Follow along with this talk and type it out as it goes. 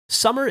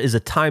Summer is a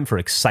time for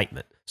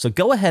excitement, so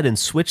go ahead and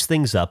switch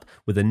things up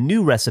with a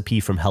new recipe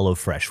from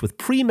HelloFresh. With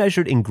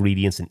pre-measured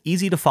ingredients and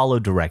easy-to-follow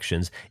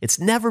directions, it's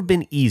never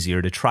been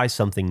easier to try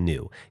something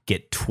new.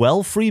 Get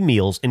 12 free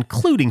meals,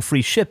 including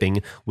free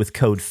shipping, with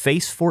code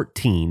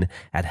FACE14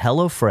 at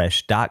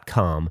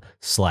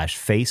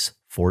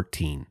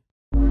hellofresh.com/FACE14.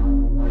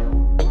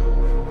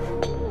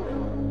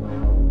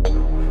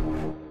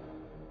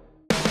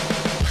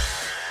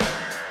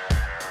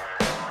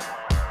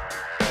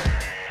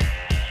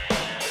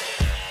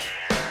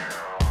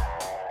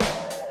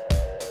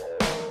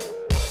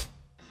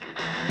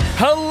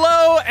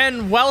 Hello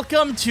and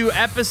welcome to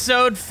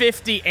episode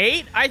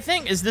 58, I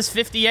think. Is this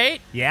 58?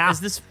 Yeah.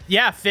 Is this,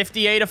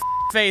 58 of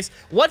FcKFace.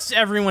 What's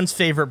everyone's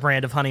favorite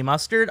brand of honey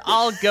mustard?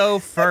 I'll go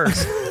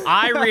first.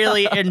 I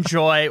really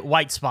enjoy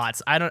White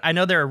Spots. I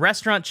know they're a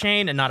restaurant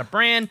chain and not a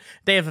brand.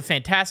 They have a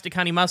fantastic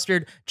honey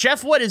mustard.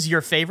 Geoff, what is your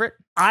favorite?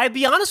 I'll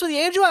be honest with you,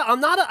 Andrew,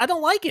 I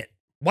don't like it.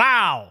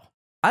 Wow.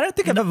 I don't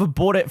think I've ever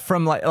bought it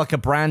from like a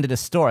brand in a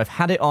store. I've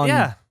had it on...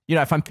 Yeah. You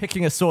know, if I'm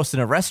picking a sauce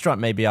in a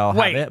restaurant, maybe I'll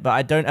have it, but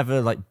I don't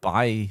ever like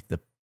buy the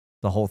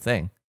whole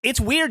thing. It's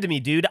weird to me,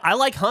 dude. I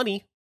like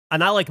honey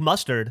and I like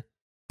mustard,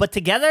 but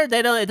together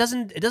they don't.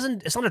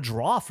 It's not a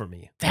draw for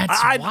me.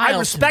 I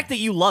respect that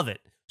you love it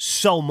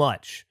so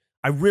much.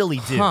 I really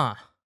do. Huh.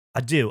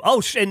 I do.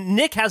 Oh, and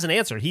Nick has an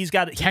answer. He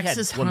had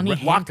honey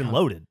locked and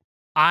loaded.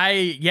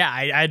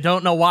 I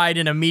don't know why I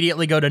didn't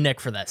immediately go to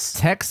Nick for this.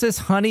 Texas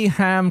Honey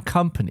Ham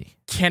Company.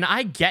 Can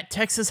I get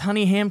Texas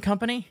Honey Ham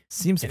Company?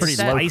 Seems It's pretty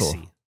spicy.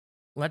 local.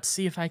 Let's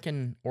see if I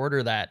can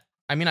order that.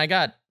 I mean, I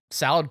got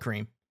salad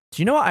cream.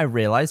 Do you know what I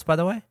realized, by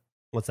the way?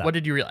 What's that? What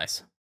did you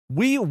realize?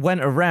 We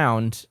went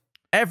around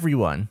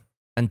everyone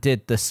and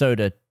did the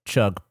soda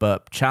chug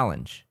burp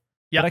challenge.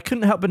 Yep. But I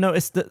couldn't help but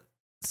notice that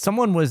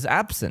someone was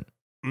absent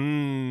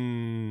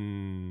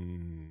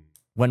Mm.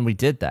 when we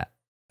did that.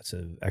 That's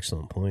an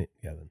excellent point,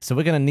 Gavin. So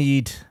we're gonna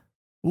need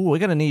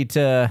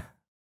to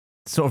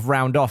sort of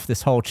round off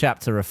this whole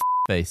chapter of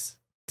FcKFace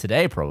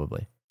today,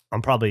 probably.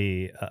 I'm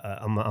probably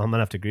I'm gonna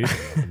have to agree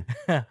with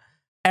you.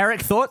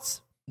 Eric,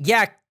 thoughts?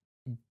 Yeah.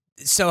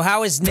 So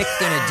how is Nick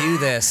gonna do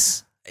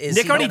this?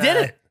 Nick already did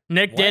it.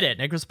 Nick did it.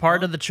 Nick was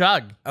part of the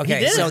chug.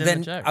 Okay, did so it.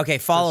 then, Chug. okay,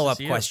 follow-up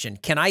This is you. question.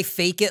 Can I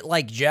fake it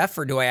like Geoff,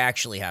 or do I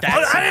actually have to?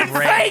 That's I didn't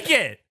fake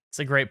it. It's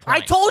a great point. I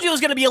told you it was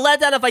gonna be a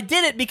letdown if I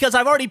did it because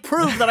I've already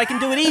proved that I can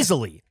do it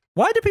easily.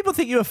 Why do people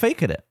think you were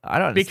faking it? I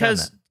don't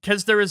understand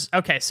because there was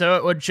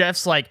so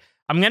Jeff's like,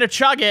 I'm gonna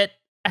chug it,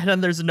 and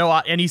then there's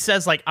and he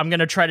says like, I'm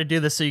gonna try to do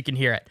this so you can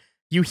hear it.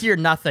 You hear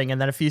nothing, and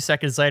then a few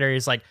seconds later,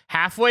 he's like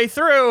halfway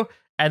through,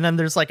 and then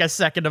there's like a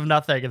second of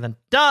nothing, and then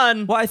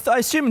done. Well, I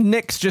assume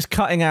Nick's just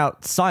cutting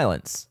out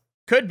silence.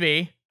 Could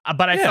be,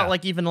 but I Yeah. felt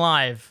like even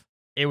live,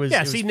 it was. Yeah,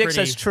 it was see, Nick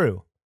pretty- says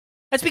true.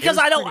 That's because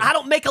was I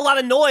don't make a lot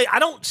of noise. I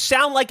don't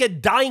sound like a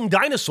dying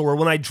dinosaur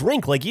when I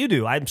drink like you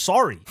do. I'm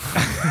sorry.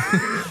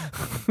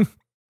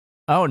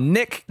 Oh,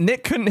 Nick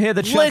couldn't hear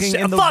the chugging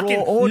in the raw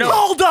audio.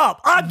 Hold up.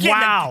 I'm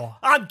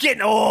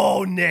getting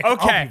oh, Nick.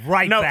 Okay, I'll be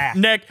right back.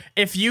 Nick,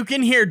 if you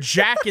can hear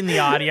Jack in the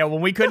audio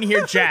when we couldn't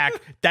hear Jack,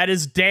 that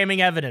is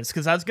damning evidence.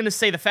 Because I was going to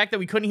say the fact that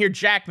we couldn't hear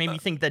Jack made me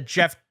think that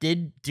Geoff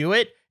did do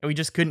it and we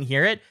just couldn't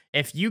hear it.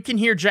 If you can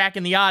hear Jack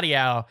in the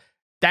audio,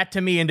 that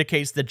to me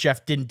indicates that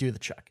Geoff didn't do the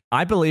chug.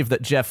 I believe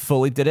that Geoff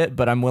fully did it,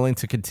 but I'm willing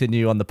to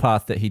continue on the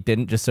path that he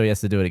didn't just so he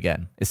has to do it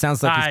again. It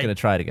sounds like he's going to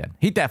try it again.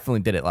 He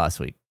definitely did it last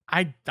week.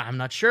 I'm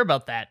not sure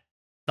about that.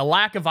 The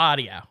lack of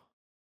audio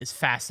is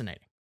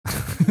fascinating. How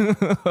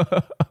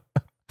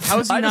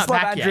is he I not just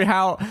love, back Andrew, yet?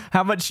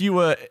 how much you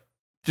were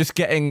just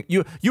getting...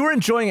 You were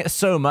enjoying it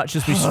so much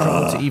as we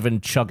struggled to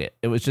even chug it.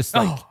 It was just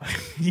like...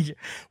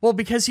 Well,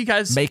 because you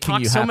guys Making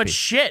talked you so happy. much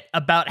shit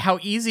about how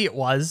easy it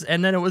was,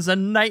 and then it was a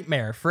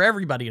nightmare for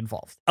everybody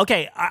involved.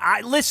 Okay,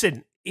 I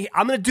listen.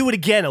 I'm gonna do it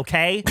again.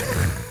 Okay.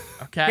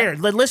 Okay. Here,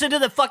 listen to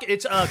the fucking.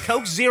 It's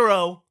Coke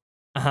Zero.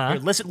 Uh-huh. Here,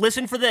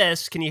 listen for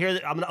this. Can you hear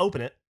that? I'm gonna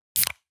open it.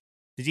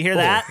 Did you hear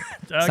that?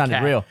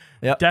 Sounded real.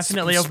 Yep.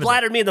 Definitely open.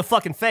 Splattered me in the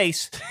fucking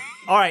face.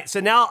 All right, so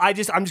now I'm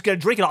just gonna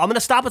drink it all. I'm gonna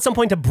stop at some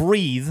point to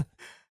breathe,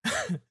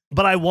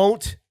 but I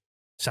won't.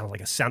 Sounds like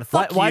a sound.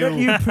 Why don't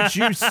you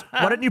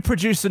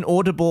produce an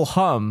audible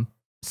hum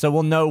so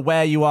we'll know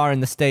where you are in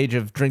the stage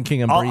of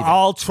drinking and breathing?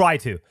 I'll try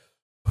to.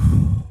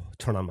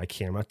 Turn on my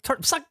camera.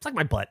 Suck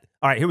my butt.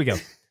 All right, here we go.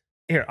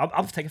 Here,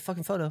 I'll take a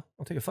fucking photo.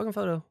 I'll take a fucking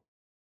photo.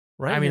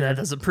 Right. I mean, here. that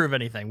doesn't prove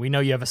anything. We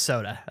know you have a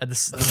soda. The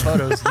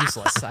photo is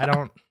useless. I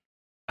don't.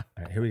 All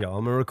right, here we go.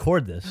 I'm gonna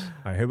record this.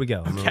 All right, here we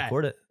go. I'm gonna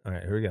record it. All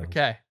right, here we go.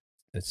 Okay.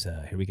 It's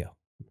here we go.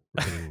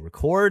 We're gonna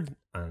record.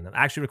 I'm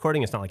actually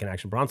recording. It's not like an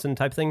Action Bronson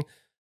type thing.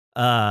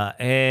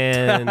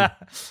 And I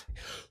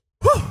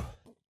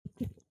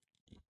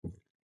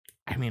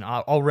mean,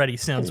 already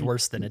sounds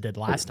worse than it did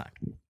last time.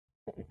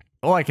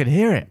 Oh, I can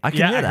hear it. I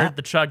can hear I that. heard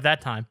the chug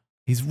that time.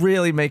 He's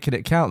really making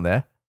it count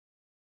there.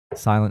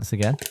 Silence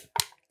again.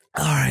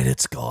 all right,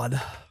 it's gone.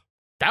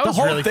 That was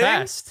whole really thing?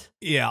 fast.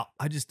 Yeah,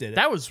 I just did it.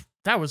 That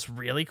was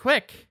really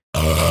quick.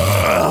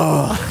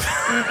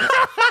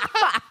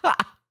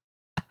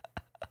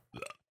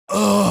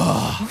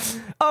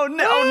 Oh,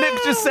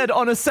 Nick just said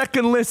on a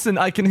second listen,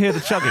 I can hear the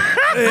chugging.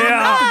 You didn't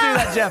have to do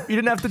that, Geoff. You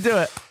didn't have to do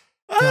it.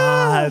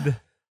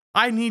 God.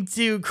 I need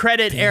to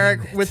credit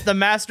Eric with the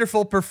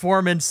masterful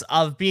performance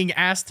of being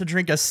asked to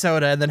drink a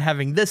soda and then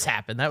having this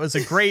happen. That was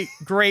a great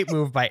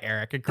move by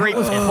Eric. A great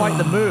That was quite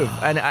the move.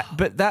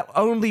 But that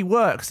only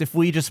works if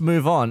we just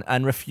move on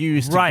and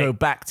refuse to go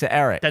back to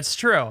Eric. That's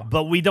true.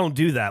 But we don't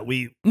do that.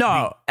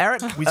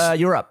 Eric,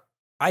 you're up.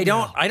 I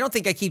don't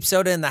think I keep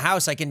soda in the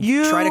house. I can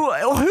try to.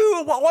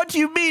 What do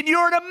you mean?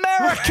 You're an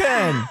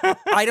American.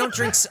 I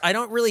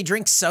don't really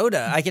drink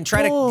soda. I can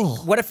try to.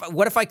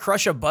 What if I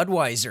crush a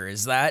Budweiser?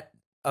 Is that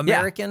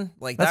American? Yeah.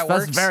 Like that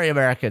works? That's very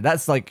American.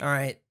 That's like all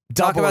right.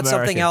 Talk about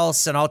something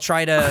else, and I'll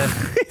try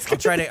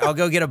to. I'll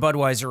go get a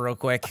Budweiser real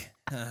quick.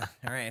 All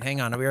right,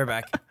 hang on. I'll be right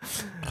back.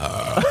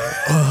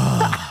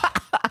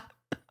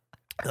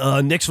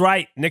 Nick's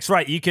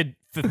right. You could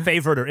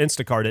favorite or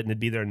Instacart it, and it'd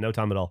be there in no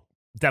time at all.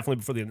 Definitely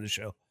before the end of the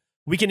show.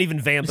 We can even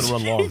vamp and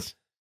run long.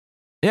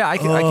 Yeah, I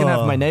can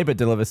have my neighbor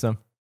deliver some.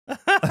 This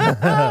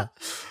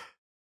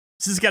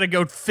has got to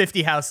go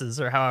 50 houses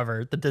or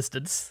however the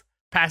distance.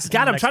 Pass it.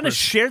 God, I'm trying to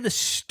share this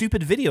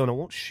stupid video and it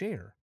won't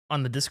share.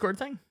 On the Discord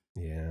thing?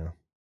 Yeah.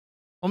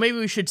 Well, maybe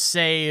we should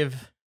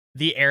save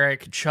the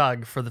Eric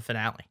chug for the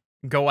finale.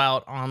 Go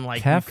out on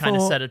like we kind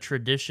of set a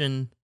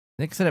tradition.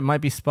 Nick said it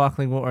might be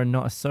sparkling water and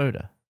not a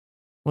soda.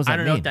 What does that I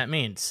don't know what that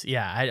means.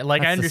 Yeah, I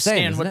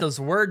understand what those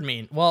words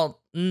mean. Well,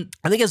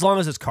 I think as long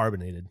as it's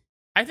carbonated.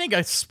 I think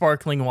a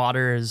sparkling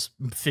water is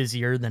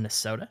fizzier than a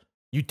soda.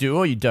 You do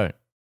or you don't?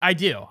 I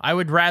do. I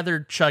would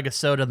rather chug a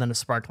soda than a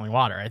sparkling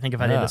water. I think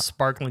if I did a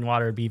sparkling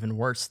water, it'd be even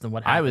worse than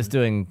what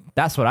happened.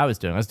 That's what I was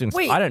doing.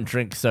 I don't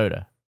drink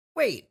soda.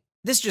 Wait,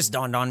 this just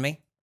dawned on me.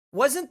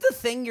 Wasn't the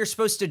thing you're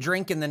supposed to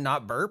drink and then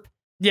not burp?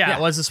 Yeah,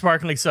 it was a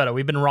sparkling soda.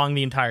 We've been wrong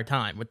the entire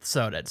time with the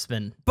soda. It's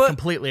been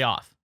completely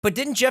off. But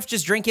didn't Geoff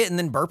just drink it and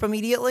then burp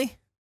immediately?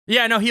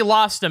 Yeah, no, he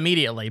lost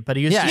immediately, but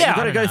he was you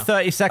got to go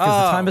 30 seconds.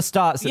 The timer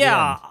starts at the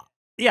end.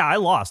 Yeah, I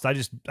lost. I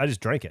just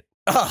drank it.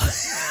 Oh.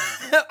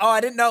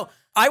 I didn't know.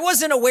 I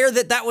wasn't aware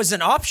that was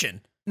an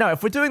option. No,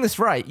 if we're doing this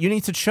right, you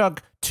need to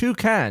chug 2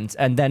 cans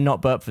and then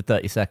not burp for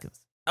 30 seconds.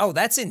 Oh,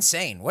 that's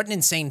insane. What an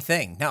insane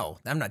thing. No,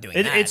 I'm not doing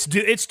that.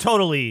 It's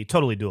totally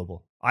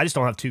doable. I just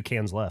don't have 2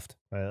 cans left.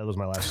 That was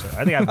my last soda.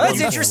 I think I have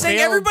That's interesting.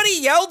 Everybody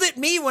yelled at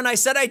me when I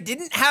said I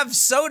didn't have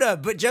soda,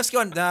 but Geoff's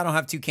going, no, I don't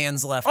have 2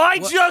 cans left. I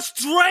just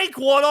drank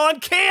one on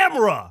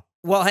camera.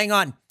 Well, hang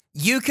on.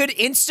 You could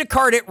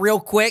Instacart it real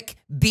quick,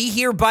 be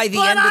here by the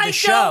end of the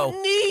show. I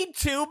don't need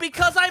to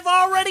because I've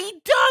already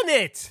done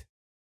it.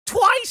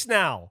 Twice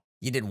now.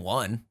 You did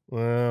 1.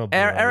 Well,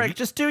 Eric,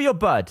 just do your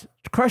bud.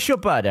 Crush your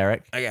bud,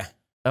 Eric. Okay.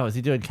 Oh, is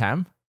he doing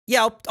cam?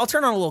 Yeah, I'll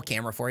turn on a little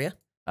camera for you.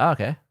 Oh,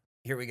 okay.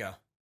 Here we go.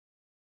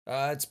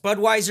 It's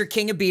Budweiser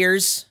King of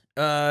Beers.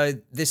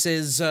 This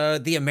is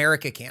the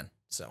America can.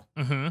 So.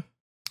 Mm-hmm.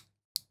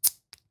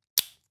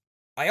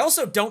 I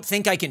also don't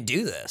think I can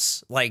do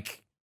this.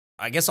 Like,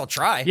 I guess I'll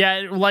try.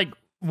 Yeah, like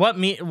what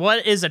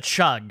is a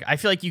chug? I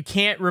feel like you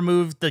can't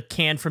remove the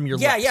can from your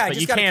lips, I but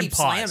just you gotta can keep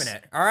pause. slamming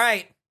it. All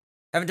right.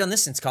 Haven't done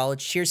this since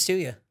college. Cheers to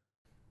you.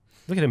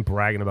 Look at him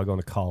bragging about going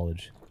to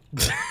college.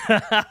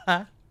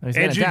 Andrew,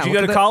 did you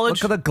go to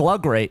college? Look at the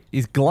glug rate.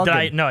 He's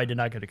glugging. No, I did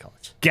not go to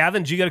college.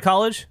 Gavin, did you go to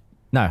college?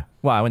 No.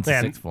 Well, I went to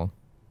 6th form.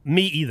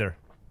 Me either.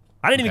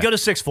 I didn't even go to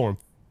 6th form.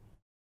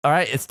 All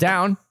right, it's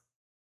down.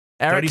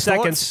 Eric, 30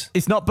 seconds.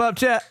 He's not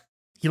burped yet.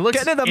 He looks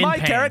Get near the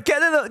mic, pain. Eric.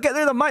 Get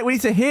near the mic. We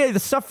need to hear the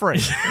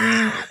suffering.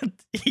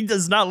 He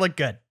does not look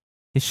good.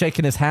 He's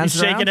shaking his hands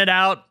He's shaking it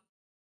out.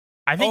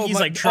 I think he's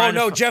like trying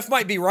to... Oh, no, Geoff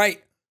might be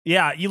right.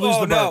 Yeah, you lose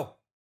the burp.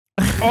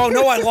 Oh,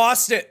 no, I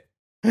lost it.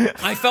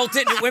 I felt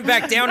it and it went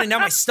back down and now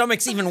my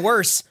stomach's even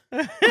worse.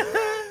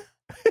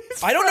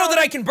 I don't know that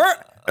I can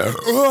burp.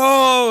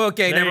 Oh,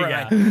 okay, there never you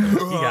mind. go.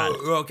 You got it.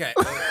 Okay.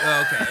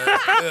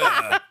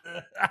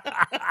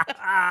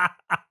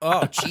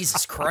 Oh,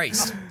 Jesus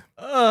Christ.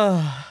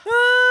 That's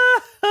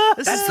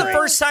the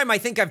first time I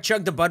think I've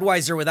chugged a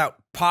Budweiser without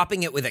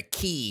popping it with a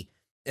key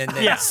and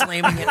then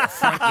slamming it in the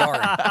front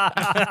yard.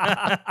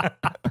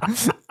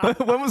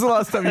 When was the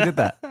last time you did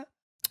that?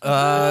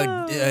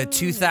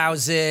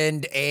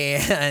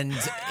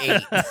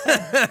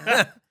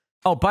 2008.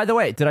 Oh, by the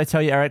way, did I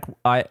tell you, Eric?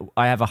 I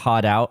have a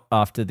hard out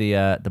after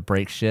the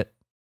break shit.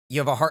 You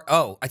have a heart.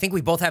 Oh, I think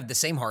we both have the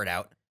same heart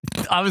out.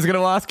 I was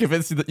gonna ask if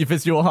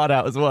it's your heart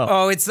out as well.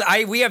 Oh,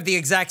 we have the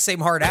exact same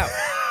heart out.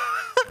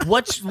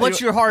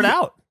 What's your heart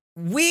out?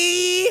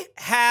 We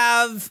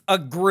have a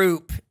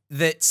group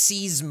that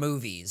sees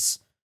movies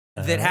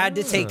that had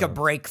to take a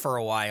break for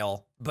a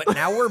while, but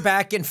now we're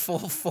back in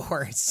full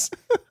force.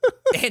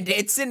 And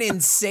it's an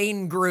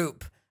insane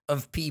group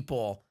of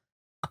people.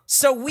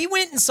 So we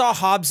went and saw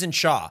Hobbs and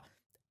Shaw.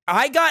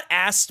 I got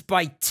asked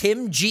by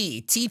Tim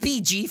G,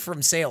 TPG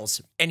from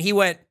sales, and he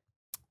went,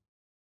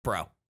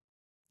 bro,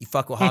 you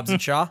fuck with Hobbs and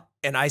Shaw?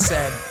 And I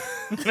said,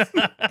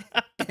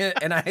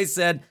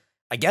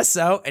 I guess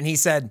so. And he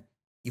said,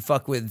 you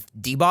fuck with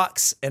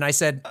D-Box? And I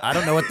said, I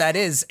don't know what that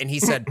is. And he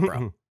said,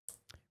 bro,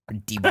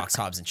 D-Box,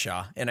 Hobbs and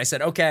Shaw. And I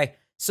said, okay.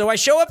 So I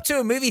show up to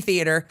a movie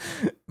theater,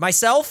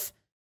 myself,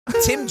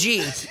 Tim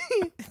G,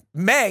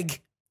 Meg,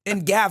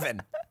 and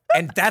Gavin.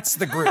 And that's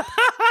the group.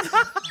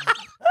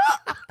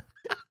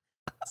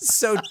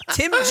 So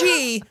Tim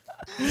G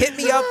hit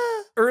me up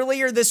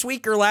earlier this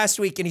week or last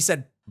week, and he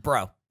said,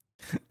 bro,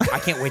 I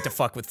can't wait to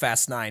fuck with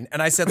Fast 9.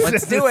 And I said,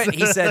 let's do it.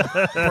 He said,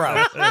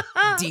 bro,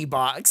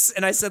 D-Box.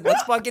 And I said,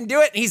 let's fucking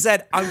do it. And he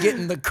said, I'm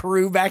getting the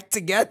crew back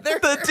together.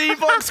 The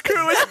D-Box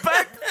crew is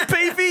back,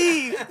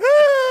 baby.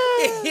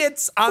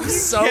 I'm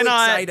so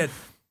excited.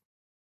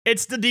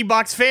 It's the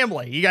D-Box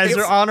family. You guys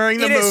are honoring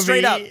the movie.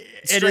 Straight up.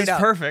 It is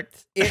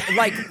perfect.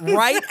 Like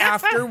right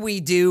after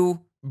we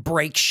do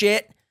break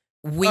shit,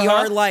 we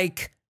are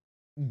like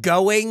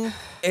going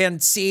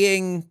and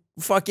seeing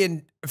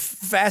fucking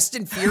Fast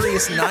and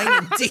Furious 9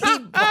 and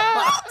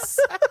D-Box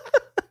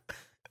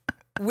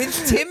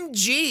with Tim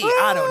G.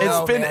 I don't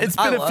know. It's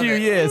been a few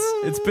years.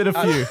 It's been a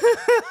few.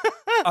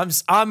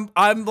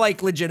 I'm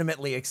like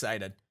legitimately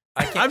excited.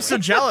 I'm so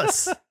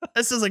jealous.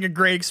 This is like a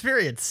great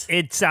experience.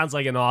 It sounds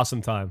like an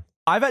awesome time.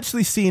 I've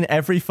actually seen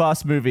every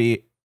Fast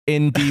movie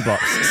in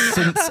D-Box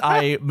since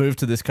I moved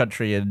to this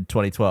country in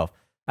 2012.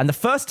 And the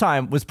first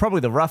time was probably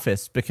the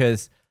roughest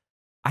because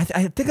I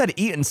think I'd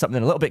eaten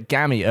something a little bit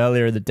gammy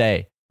earlier in the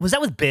day. Was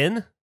that with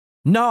Ben?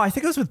 No, I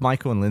think it was with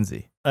Michael and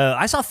Lindsay.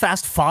 I saw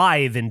Fast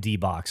 5 in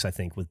D-Box, I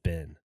think, with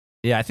Ben.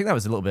 Yeah, I think that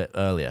was a little bit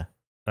earlier.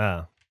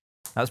 Oh.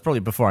 That was probably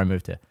before I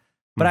moved here.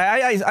 But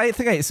I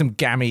think I ate some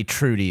gammy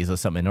Trudies or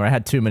something, or I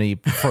had too many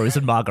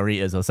frozen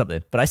margaritas or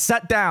something. But I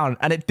sat down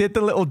and it did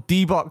the little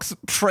D-Box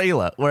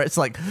trailer where it's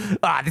like,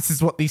 this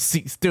is what these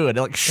seats do. And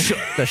it like shook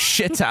the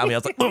shit out of me. I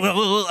was like,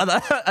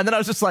 and then I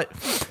was just like,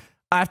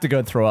 I have to go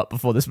and throw up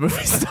before this movie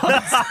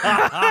starts.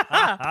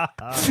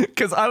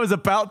 Because I was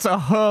about to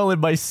hurl in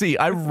my seat.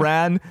 I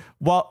ran,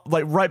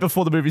 right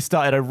before the movie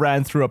started, I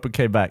ran, threw up and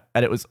came back.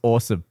 And it was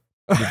awesome.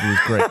 It was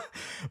great.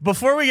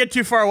 Before we get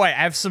too far away,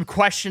 I have some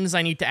questions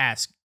I need to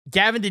ask.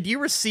 Gavin, did you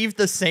receive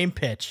the same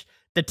pitch?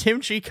 Did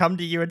Tim G come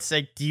to you and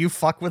say, do you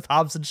fuck with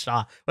Hobbs and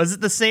Shaw? Was it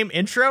the same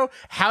intro?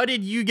 How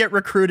did you get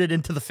recruited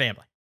into the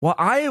family? Well,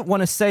 I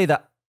want to say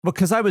that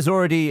because I'd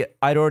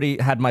already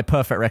had my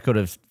perfect record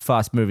of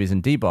Fast movies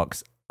in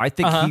D-Box. I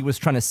think he was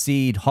trying to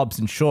seed Hobbs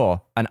and Shaw,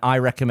 and I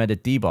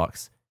recommended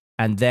D-Box.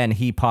 And then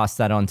he passed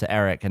that on to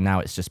Eric, and now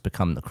it's just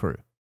become the crew.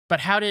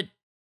 But how did...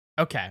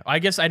 Okay, I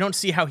guess I don't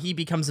see how he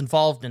becomes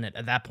involved in it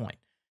at that point.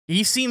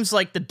 He seems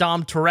like the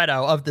Dom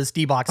Toretto of this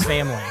D-Box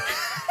family.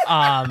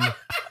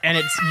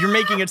 And you're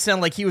making it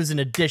sound like he was an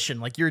addition,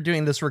 like you're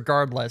doing this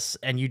regardless,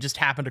 and you just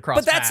happened to cross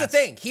paths. But that's the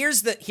thing.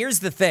 Here's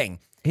the thing.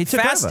 He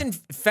took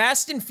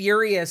Fast and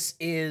Furious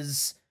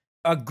is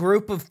a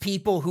group of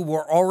people who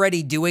were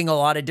already doing a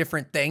lot of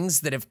different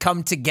things that have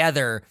come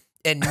together,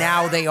 and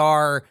now they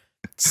are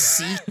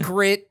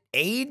secret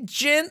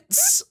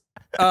agents.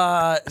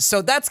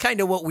 So that's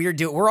kind of what we're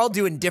doing. We're all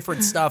doing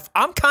different stuff.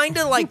 I'm kind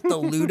of like the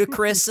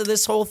Ludacris of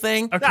this whole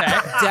thing. Okay.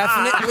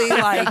 Definitely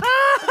like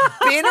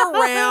been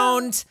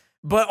around,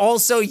 but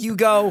also you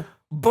go,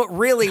 but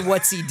really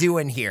what's he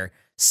doing here?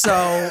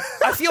 So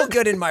I feel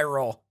good in my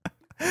role.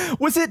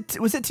 Was it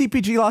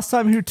TPG last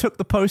time who took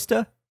the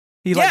poster?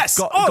 He got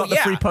the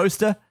free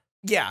poster?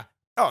 Yeah.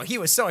 Oh, he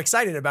was so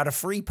excited about a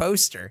free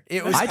poster.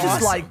 It was awesome.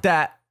 Just like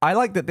that. I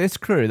like that this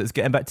crew that's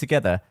getting back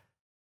together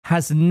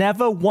has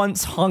never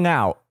once hung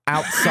out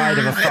outside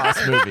of a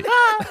Fast movie.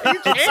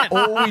 It's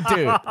all we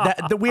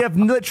do. We have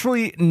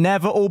literally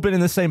never all been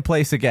in the same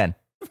place again.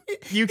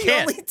 You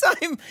can't.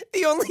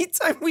 The only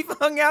time we've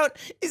hung out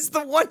is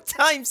the one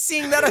time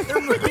seeing that other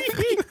movie.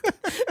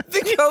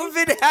 The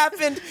COVID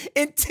happened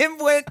and Tim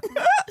went,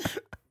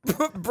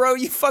 bro,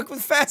 you fuck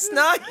with Fast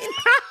 9?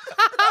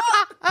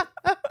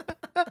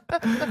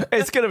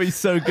 It's going to be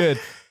so good.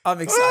 I'm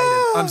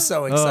excited. I'm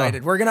so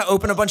excited. We're going to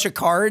open a bunch of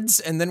cards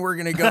and then we're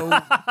going to go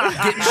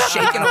get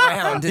shaken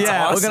around. It's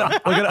awesome.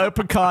 We're gonna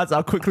open cards.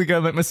 I'll quickly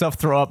go make myself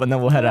throw up and then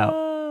we'll head out.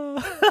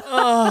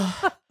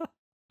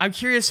 I'm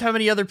curious how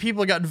many other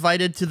people got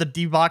invited to the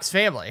D-Box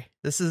family.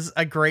 This is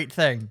a great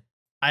thing.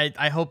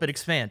 I hope it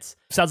expands.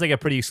 Sounds like a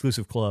pretty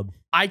exclusive club.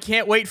 I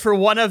can't wait for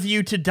one of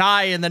you to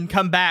die and then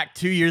come back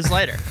 2 years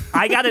later.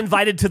 I got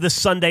invited to the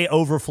Sunday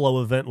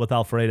Overflow event with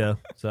Alfredo,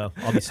 so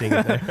I'll be seeing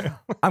it there.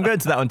 I'm going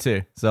to that one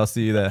too, so I'll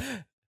see you there.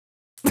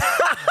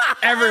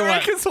 Everyone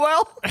as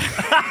well.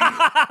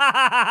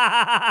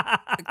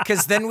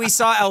 Because then we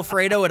saw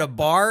Alfredo at a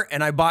bar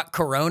and I bought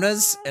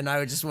Coronas and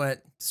I just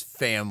went, it's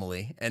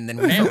family. And then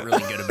we felt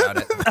really good about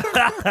it.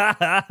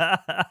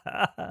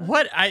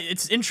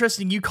 It's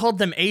interesting. You called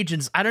them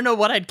agents. I don't know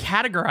what I'd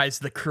categorize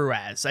the crew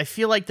as. I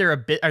feel like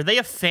they're are they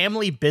a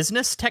family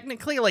business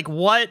technically? Like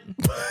what?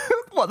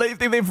 What,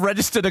 they've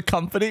registered a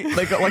company?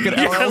 They got like an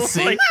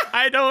LLC?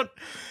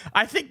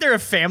 I think they're a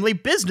family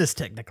business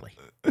technically.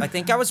 I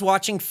think I was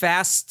watching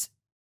Fast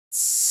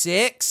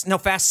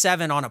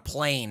 7 on a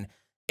plane.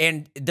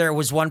 And there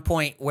was one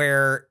point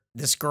where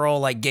this girl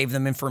like gave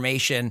them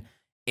information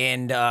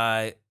and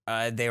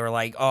they were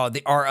like, oh,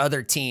 our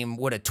other team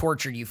would have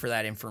tortured you for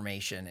that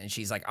information. And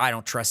she's like, I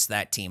don't trust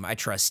that team. I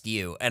trust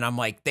you. And I'm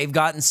like, they've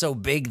gotten so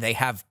big, they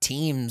have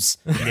teams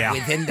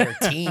within their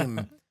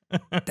team.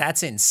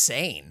 That's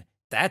insane.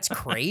 That's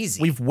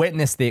crazy. We've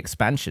witnessed the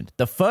expansion.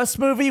 The first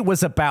movie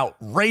was about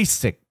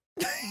racing.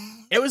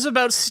 It was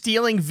about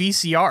stealing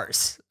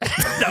VCRs.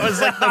 That was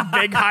like the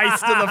big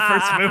heist of the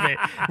first movie.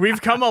 We've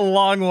come a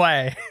long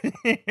way.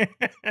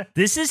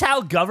 This is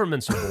how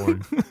governments are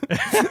born.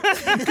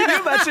 Can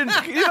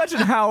you imagine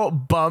how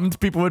bummed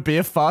people would be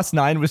if Fast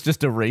 9 was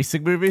just a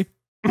racing movie?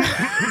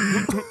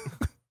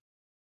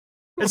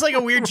 It's like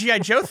a weird G.I.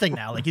 Joe thing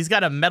now. Like, he's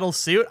got a metal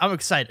suit. I'm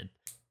excited.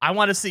 I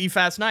want to see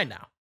Fast 9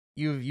 now.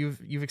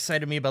 You've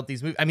excited me about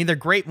these movies. I mean, they're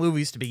great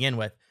movies to begin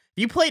with.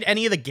 Have you played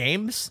any of the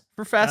games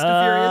for Fast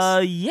and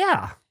Furious?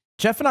 Yeah.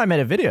 Jeff and I made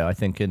a video, I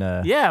think, in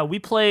Yeah, we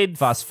played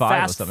Fast 5 or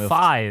Fast something.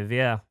 5,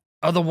 yeah.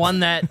 Oh, the one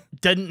that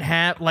didn't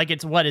have, like,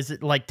 it's, what is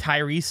it, like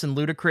Tyrese and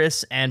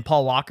Ludacris and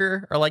Paul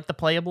Walker are like the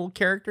playable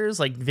characters?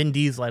 Like, Vin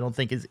Diesel, I don't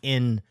think, is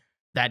in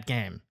that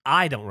game.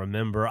 I don't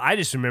remember. I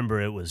just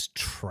remember it was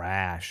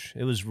trash.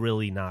 It was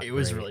really not It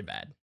was great. really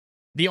bad.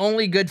 The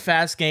only good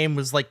Fast game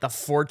was, like, the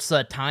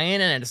Forza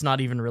tie-in, and it's not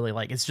even really,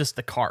 like, it's just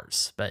the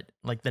cars. But,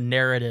 like, the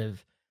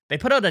narrative... They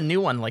put out a new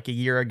one, like, a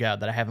year ago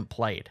that I haven't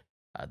played,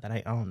 that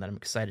I own, that I'm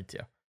excited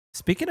to.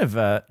 Speaking of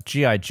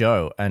G.I.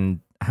 Joe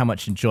and how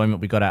much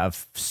enjoyment we got out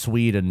of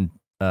Swede and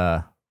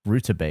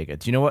Rutabaga,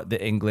 do you know what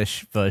the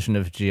English version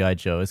of G.I.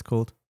 Joe is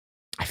called?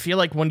 I feel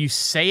like when you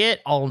say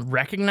it, I'll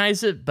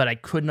recognize it, but I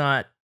could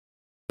not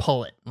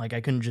pull it. Like,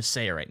 I couldn't just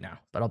say it right now.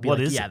 But I'll be What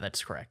like, is yeah, it?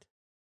 that's correct.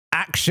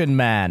 Action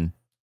Man.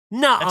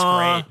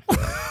 Nuh-uh.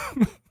 That's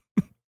great.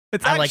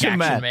 It's I like Action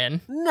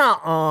Man.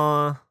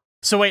 Nuh-uh.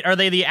 So wait, are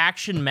they the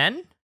Action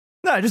Men?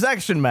 No, just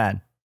Action Man.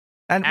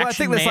 And well, I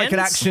Action think there's like an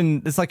Mans?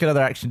 action. It's like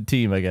another action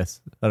team, I guess.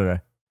 I don't know.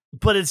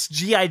 But it's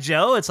G.I.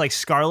 Joe. It's like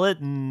Scarlet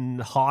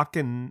and Hawk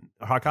and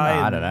Hawkeye.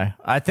 No, I don't know.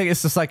 I think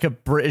it's just like a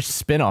British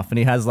spin-off, and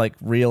he has like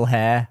real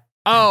hair.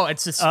 Oh,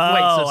 it's a wait, so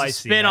I it's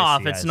a see,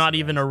 spin-off. I see, It's I not see,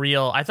 even I a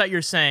real. I thought you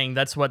were saying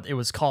that's what it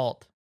was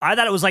called. I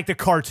thought it was like the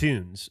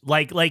cartoons.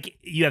 Like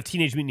you have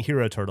Teenage Mutant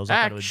Hero Turtles.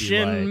 I thought it would be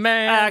Action like,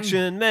 Man.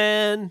 Action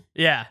Man.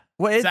 Yeah.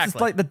 Well, it's just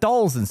Exactly. like the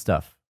dolls and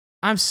stuff.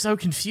 I'm so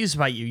confused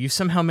by you. You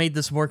somehow made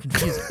this more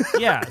confusing.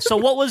 Yeah. So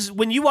what was,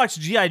 when you watched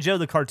G.I. Joe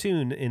the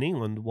cartoon in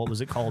England, what was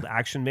it called?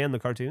 Action Man the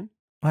cartoon?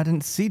 I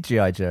didn't see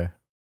G.I. Joe.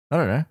 I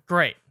don't know.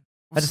 Great.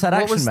 I just had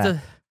What Action was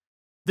Man.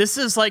 This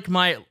is like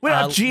my. We don't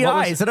have what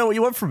GIs. was- I know what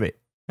you want from me.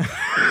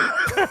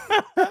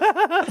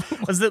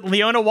 Was it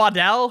Leona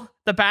Waddell,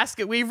 the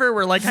basket weaver,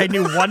 where like I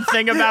knew one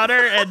thing about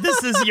her, and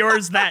this is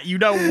yours that you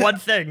know one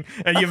thing,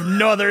 and you have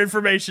no other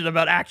information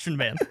about Action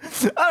Man?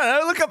 I don't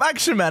know. Look up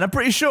Action Man. I'm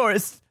pretty sure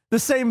it's the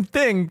same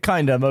thing,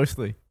 kinda,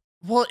 mostly.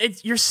 Well,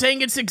 you're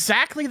saying it's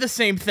exactly the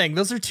same thing.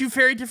 Those are two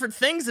very different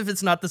things if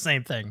it's not the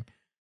same thing.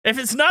 If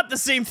it's not the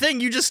same thing,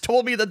 you just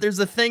told me that there's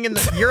a thing in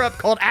Europe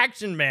called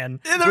Action Man,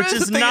 Yeah, there which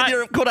is is a thing not. in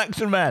Europe called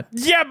Action Man.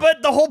 Yeah,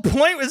 but the whole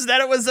point was that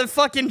it was a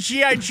fucking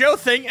G.I. Joe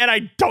thing, and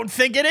I don't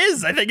think it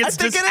is. I think it's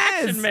think just it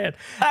Action is. Man.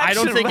 I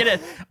don't Action think Man.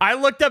 it is. I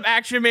looked up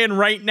Action Man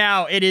right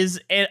now. It is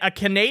a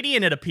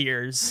Canadian, it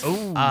appears.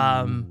 Ooh.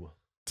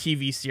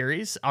 TV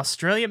series.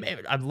 Australian.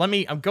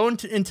 I'm going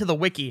into the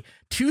wiki.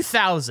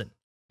 2000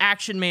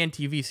 Action Man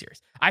TV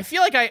series. I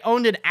feel like I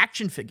owned an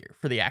action figure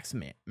for the Action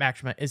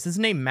Man. Is his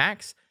name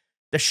Max?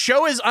 The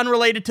show is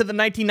unrelated to the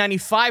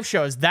 1995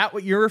 show. Is that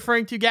what you're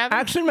referring to, Gavin?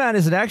 Action Man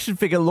is an action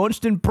figure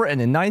launched in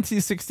Britain in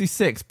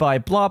 1966 by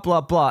blah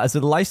blah blah as a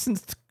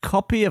licensed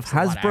copy of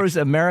lot of Hasbro's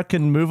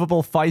American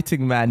movable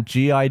fighting man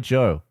G.I.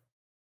 Joe.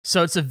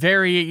 So it's a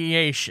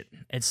variation.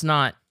 It's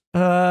not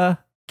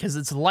because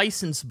it's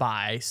licensed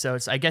by, so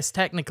it's I guess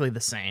technically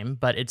the same,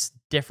 but it's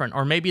different.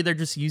 Or maybe they're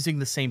just using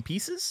the same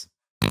pieces.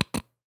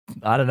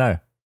 I don't know.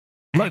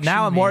 Look, Action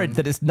now I'm worried Man.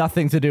 that it's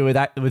nothing to do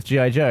with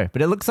G.I. Joe,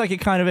 but it looks like it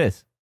kind of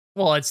is.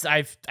 Well,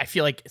 I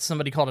feel like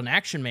somebody called an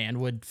Action Man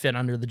would fit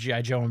under the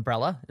G.I. Joe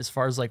umbrella as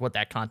far as like what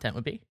that content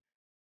would be.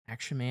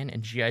 Action Man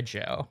and G.I.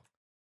 Joe,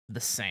 the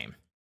same.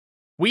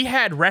 We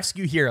had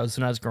Rescue Heroes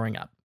when I was growing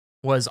up.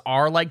 Was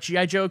our like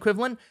G.I. Joe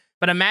equivalent.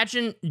 But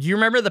imagine, do you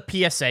remember the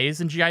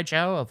PSAs in G.I.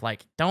 Joe of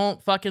like,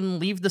 don't fucking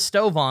leave the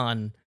stove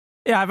on?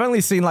 Yeah, I've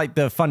only seen like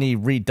the funny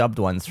redubbed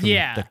ones from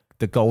Yeah.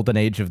 the golden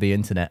age of the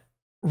internet.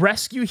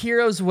 Rescue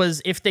Heroes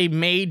was if they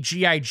made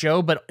G.I.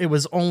 Joe, but it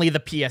was only the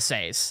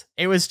PSAs.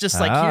 It was just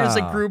like, here's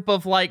a group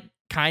of like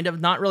kind of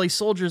not really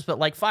soldiers, but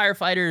like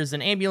firefighters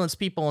and ambulance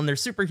people, and they're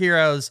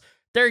superheroes.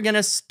 They're going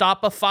to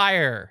stop a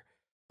fire.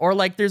 Or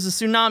like there's a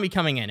tsunami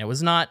coming in. It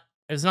was not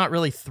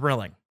really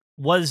thrilling.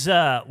 Was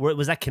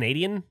that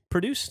Canadian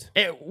produced?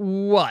 It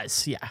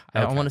was, yeah.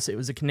 I Okay. want to say it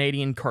was a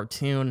Canadian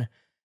cartoon.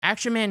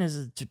 Action Man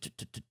is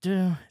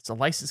it's a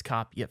licensed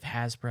copy of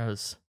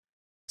Hasbro's.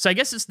 So I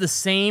guess it's the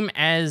same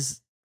as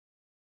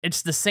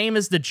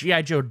the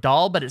G.I. Joe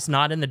doll, but it's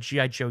not in the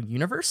G.I. Joe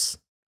universe.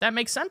 That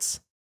makes sense?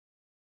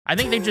 I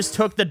think they just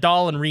took the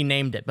doll and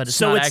renamed it, but it's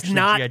So not it's actually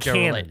not G.I. Joe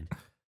canon. related.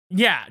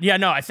 Yeah,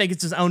 no, I think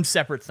it's its own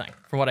separate thing,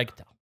 from what I can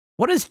tell.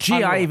 What does G.I.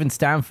 Unreal. even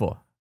stand for?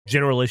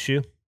 General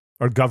issue.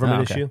 or government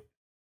Oh, okay. issue.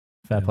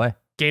 Fair play.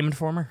 Game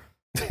Informer.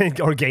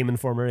 Or Game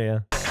Informer, yeah.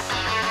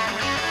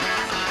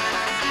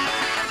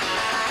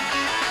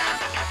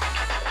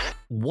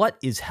 What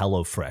is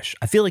HelloFresh?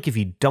 I feel like if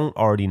you don't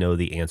already know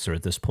the answer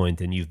at this point,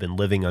 then you've been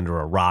living under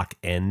a rock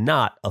and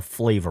not a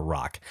flavor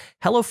rock.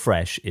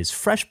 HelloFresh is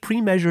fresh,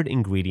 pre-measured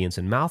ingredients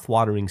and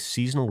mouth-watering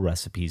seasonal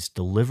recipes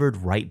delivered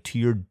right to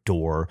your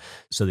door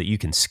so that you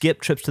can skip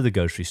trips to the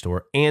grocery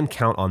store and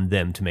count on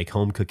them to make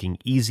home cooking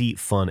easy,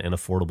 fun, and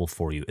affordable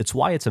for you. It's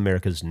why it's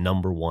America's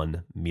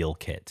 #1 meal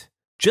kit.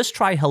 Just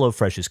try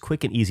HelloFresh's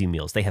quick and easy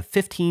meals. They have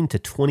 15 to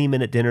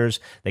 20-minute dinners,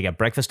 they got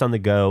breakfast on the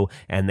go,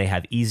 and they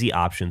have easy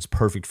options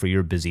perfect for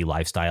your busy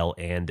lifestyle.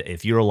 And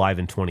if you're alive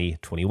in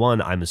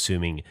 2021, I'm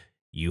assuming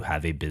you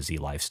have a busy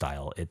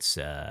lifestyle. It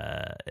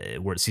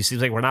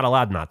seems like we're not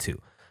allowed not to.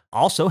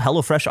 Also,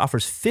 HelloFresh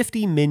offers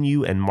 50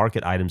 menu and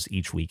market items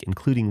each week,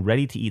 including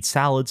ready-to-eat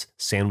salads,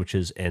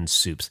 sandwiches, and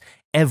soups.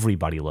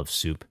 Everybody loves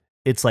soup.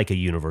 It's like a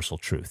universal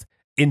truth.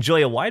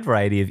 Enjoy a wide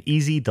variety of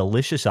easy,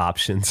 delicious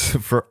options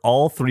for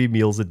all 3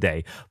 meals a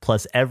day,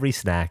 plus every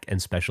snack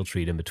and special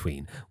treat in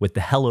between. With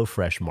the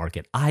HelloFresh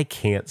Market, I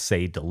can't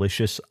say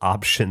delicious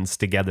options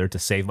together to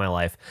save my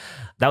life.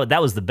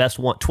 That was the best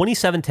one.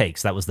 27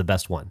 takes, that was the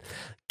best one.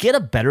 Get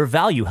a better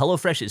value.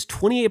 HelloFresh is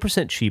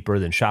 28% cheaper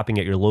than shopping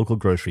at your local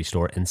grocery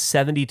store and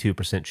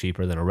 72%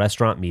 cheaper than a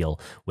restaurant meal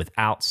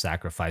without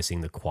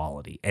sacrificing the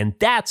quality. And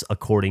that's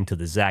according to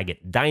the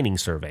Zagat Dining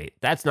Survey.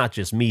 That's not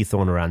just me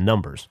throwing around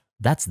numbers.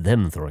 That's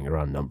them throwing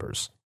around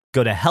numbers.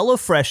 Go to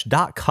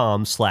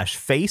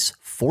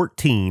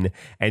HelloFresh.com/face14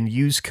 and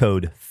use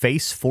code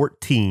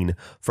FACE14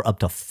 for up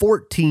to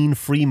 14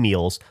 free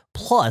meals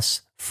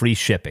plus free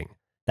shipping.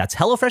 That's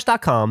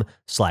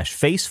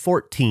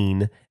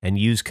HelloFresh.com/face14 and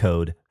use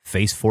code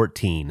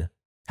FACE14.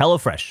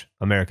 HelloFresh,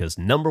 America's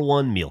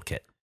 #1 meal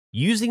kit.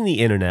 Using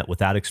the internet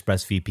without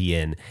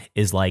ExpressVPN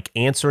is like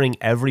answering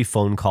every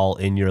phone call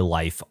in your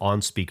life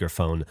on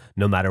speakerphone,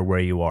 no matter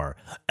where you are.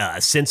 A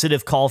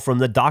sensitive call from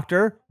the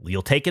doctor,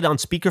 you'll take it on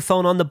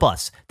speakerphone on the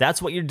bus.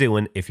 That's what you're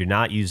doing if you're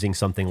not using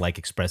something like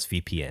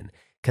ExpressVPN.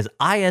 Because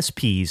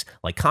ISPs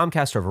like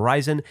Comcast or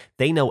Verizon,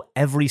 they know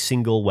every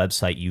single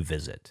website you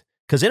visit.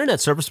 Because internet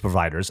service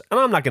providers, and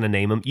I'm not going to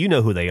name them, you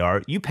know who they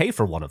are, you pay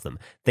for one of them.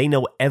 They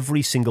know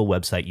every single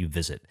website you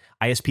visit.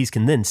 ISPs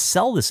can then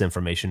sell this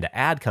information to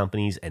ad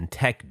companies and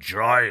tech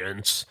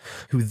giants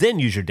who then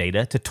use your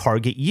data to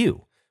target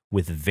you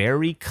with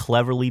very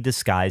cleverly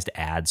disguised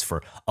ads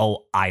for,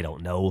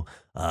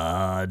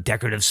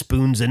 decorative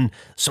spoons and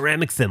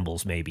ceramic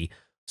thimbles maybe.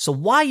 So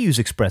why use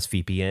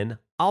ExpressVPN?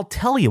 I'll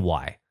tell you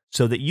why.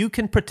 So that you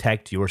can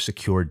protect your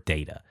secure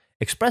data.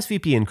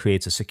 ExpressVPN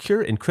creates a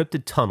secure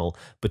encrypted tunnel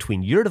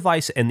between your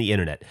device and the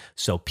internet,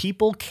 so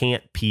people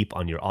can't peep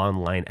on your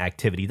online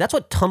activity. That's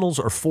what tunnels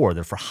are for.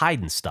 They're for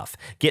hiding stuff,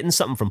 getting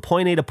something from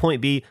point A to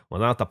point B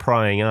without the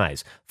prying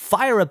eyes.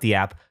 Fire up the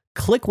app,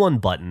 click one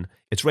button.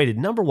 It's rated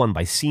 #1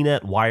 by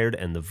CNET, Wired,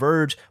 and The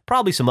Verge,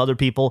 probably some other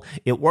people.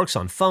 It works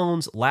on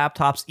phones,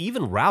 laptops,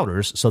 even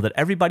routers, so that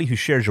everybody who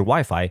shares your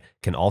Wi-Fi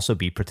can also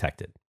be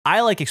protected.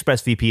 I like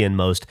ExpressVPN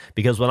most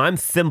because when I'm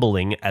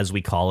thimbling, as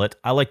we call it,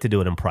 I like to do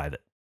it in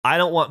private. I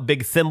don't want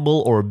Big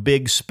Thimble or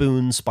Big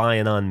Spoon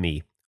spying on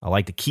me. I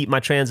like to keep my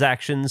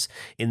transactions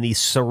in the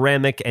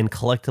ceramic and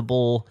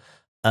collectible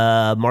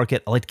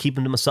market. I like to keep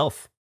them to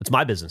myself. It's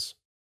my business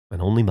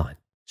and only mine.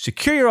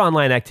 Secure your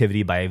online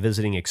activity by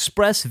visiting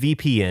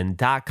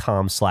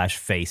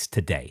expressvpn.com/face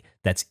today.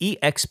 That's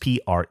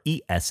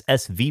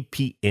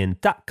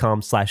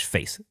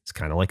expressvpn.com/face. It's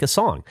kind of like a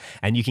song.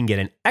 And you can get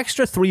an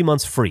extra 3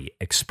 months free.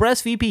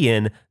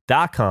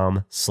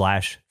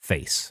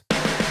 expressvpn.com/face.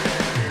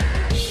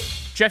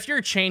 Geoff, you're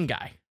a chain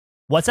guy.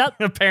 What's up?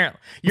 Apparently.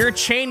 You're a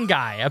chain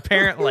guy,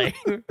 apparently.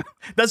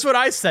 That's what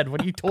I said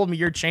when you told me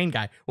you're a chain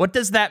guy. What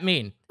does that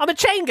mean? I'm a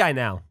chain guy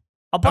now.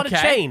 I bought a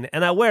chain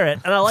and I wear it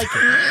and I like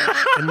it.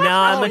 And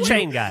now I'm a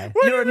chain guy.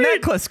 You're a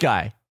necklace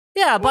guy.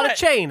 Yeah, I bought a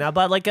chain. I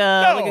bought like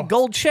a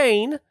gold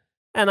chain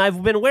and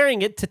I've been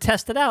wearing it to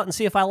test it out and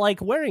see if I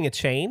like wearing a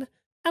chain.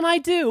 And I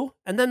do.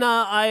 And then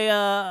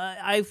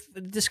I've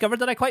discovered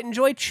that I quite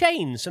enjoy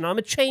chains and I'm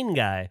a chain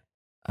guy.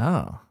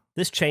 Oh.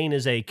 This chain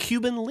is a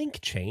Cuban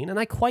link chain, and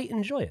I quite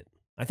enjoy it.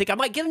 I think I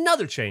might get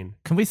another chain.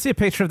 Can we see a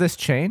picture of this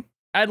chain?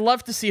 I'd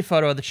love to see a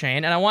photo of the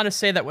chain, and I want to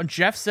say that when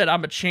Geoff said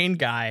I'm a chain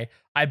guy,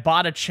 I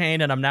bought a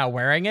chain and I'm now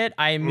wearing it.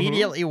 I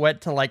immediately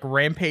went to like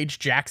Rampage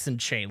Jackson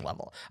chain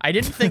level. I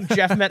didn't think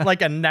Geoff meant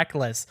like a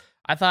necklace.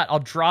 I thought I'll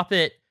drop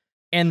it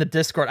in the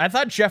Discord. I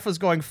thought Geoff was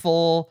going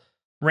full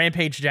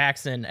Rampage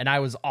Jackson, and I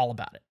was all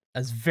about it. I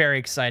was very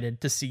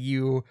excited to see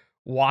you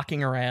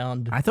walking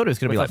around. I thought it was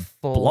going to be like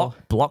full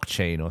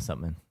blockchain or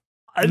something.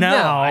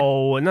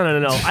 No.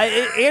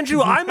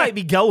 Andrew, I might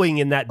be going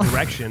in that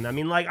direction. I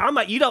mean, like,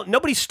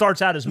 nobody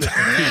starts out as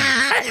Mr. T.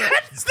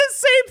 It's the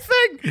same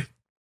thing.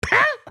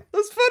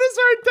 Those photos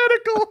are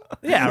identical.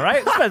 Yeah,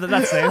 right? It's better than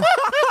that same.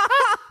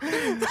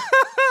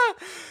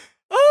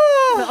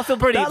 I feel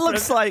pretty. That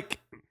looks like.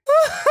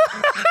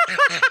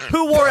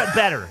 Who wore it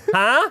better?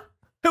 Huh?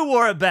 Who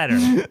wore it better?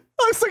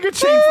 Looks like a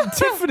chain from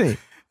Tiffany.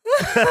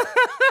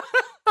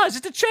 Oh, it's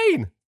just a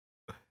chain.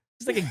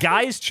 It's like a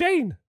guy's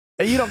chain.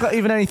 Are you not got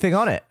even anything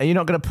on it? Are you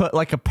not going to put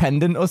like a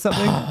pendant or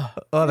something?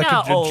 Or like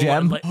a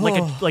gem?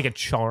 Like a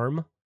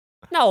charm?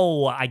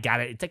 No, I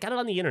got it. I got it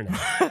on the internet.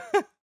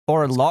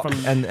 Or a lock,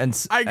 and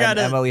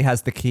Emily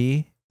has the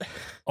key.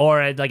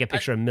 Or like a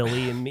picture of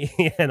Millie and me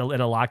in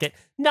a locket.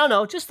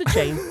 No, just the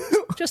chain.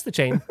 Just the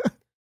chain.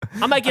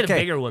 I might get a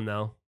bigger one,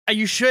 though.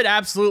 You should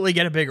absolutely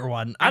get a bigger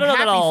one. I don't know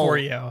happy that I'll for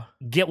you.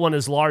 get one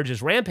as large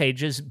as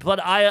Rampage's, but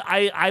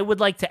I would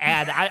like to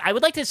add, I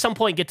would like to at some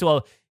point get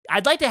to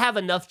I'd like to have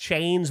enough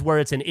chains where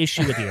it's an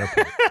issue at the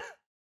airport.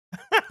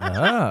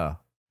 Oh.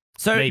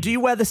 So Maybe. Do you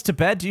wear this to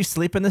bed? Do you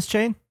sleep in this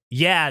chain?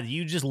 Yeah,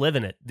 you just live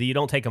in it. You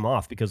don't take them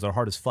off because they're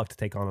hard as fuck to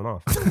take on and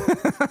off.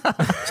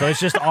 So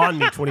it's just on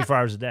me 24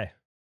 hours a day.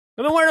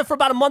 I've been wearing it for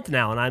about a month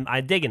now, and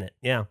I'm digging it.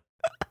 Yeah.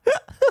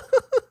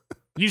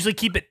 Usually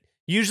keep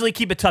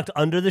it tucked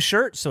under the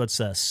shirt, so it's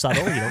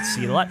subtle. You don't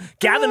see it a lot.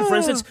 Gavin, for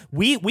instance,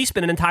 we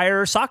spent an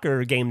entire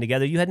soccer game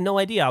together. You had no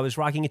idea I was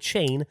rocking a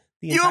chain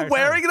the entire You're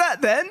wearing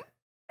that then?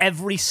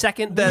 every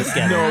second. There's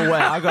no way.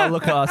 I gotta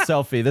look at our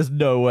selfie. There's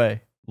no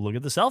way. Look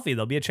at the selfie.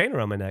 There'll be a chain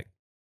around my neck.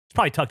 It's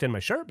probably tucked in my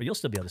shirt, but you'll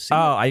still be able to see it.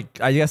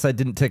 I guess I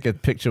didn't take a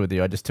picture with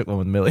you. I just took one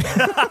with Millie.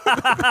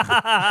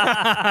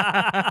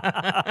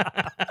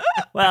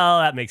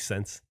 Well, that makes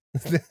sense.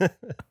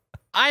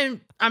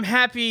 I'm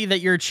happy that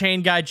you're a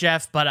chain guy,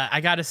 Geoff, but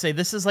I gotta say,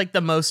 this is like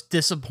the most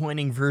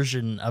disappointing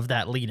version of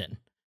that lead-in.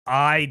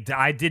 I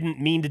didn't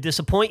mean to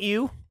disappoint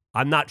you.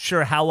 I'm not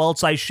sure how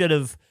else I should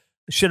have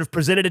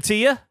presented it to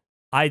you.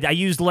 I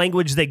used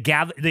language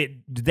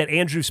that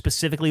Andrew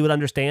specifically would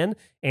understand.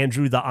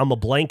 Andrew, I'm a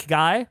blank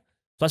guy.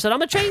 So I said,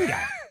 I'm a chain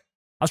guy.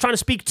 I was trying to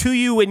speak to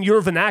you in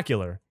your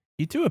vernacular.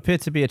 You do appear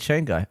to be a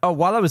chain guy. Oh,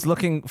 while I was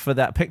looking for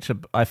that picture,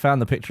 I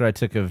found the picture I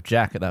took of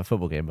Jack at that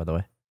football game, by the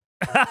way.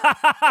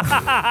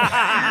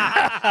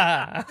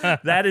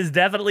 That is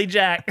definitely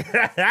Jack.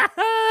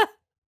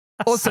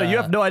 Also, you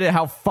have no idea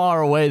how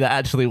far away that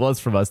actually was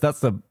from us.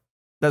 That's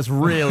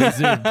really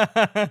zoomed.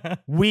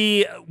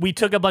 We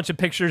took a bunch of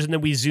pictures and then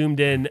we zoomed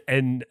in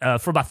and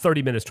for about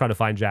 30 minutes trying to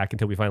find Jack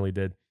until we finally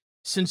did.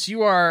 Since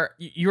you're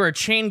a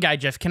chain guy,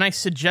 Geoff, can I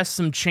suggest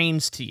some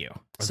chains to you?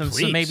 So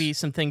maybe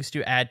some things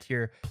to add to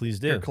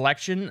your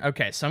collection.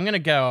 Okay, so I'm gonna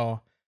go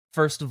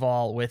first of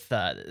all with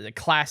the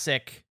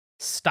classic,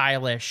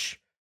 stylish.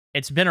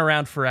 It's been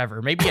around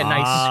forever. Maybe a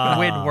nice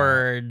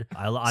Squidward,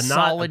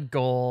 solid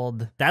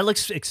gold. That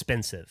looks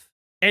expensive.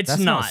 It's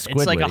not.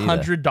 It's like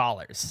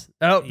 $100.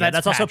 Oh, yeah,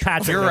 that's also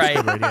Patrick. You're right.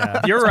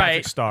 Yeah. You're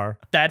right. Star.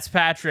 That's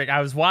Patrick.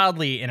 I was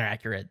wildly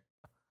inaccurate.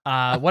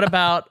 What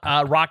about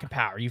Rocket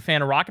Power? You a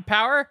fan of Rocket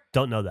Power?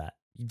 Don't know that.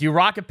 You do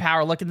Rocket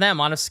Power. Look at them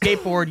on a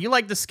skateboard. You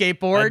like the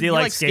skateboard. I do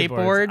like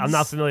skateboards. I'm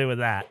not familiar with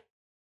that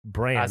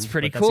brand. That's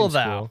pretty cool,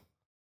 though. Cool.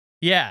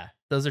 Yeah,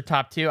 those are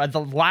top two. The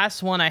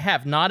last one I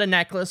have, not a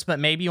necklace, but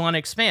maybe you want to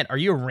expand. Are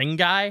you a ring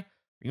guy? Are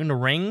you into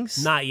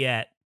rings? Not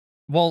yet.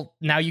 Well,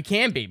 now you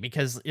can be,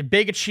 because a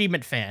big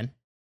achievement fan,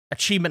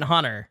 achievement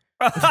hunter,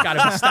 has got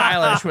to be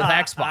stylish with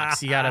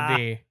Xbox. You got to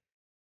be.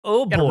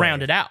 Oh, boy.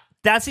 Round it out.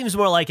 That seems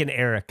more like an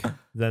Eric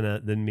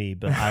than me,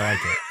 but I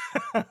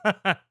like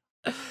it.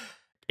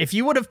 If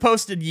you would have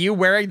posted you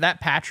wearing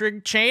that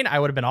Patrick chain, I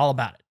would have been all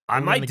about it.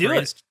 I might do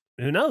it.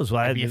 Who knows?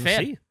 I'd be a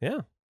fan. See.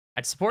 Yeah,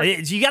 I'd support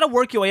it. You got to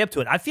work your way up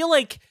to it. I feel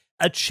like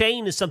a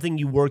chain is something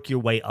you work your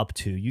way up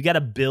to. You got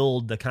to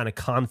build the kind of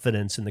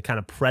confidence and the kind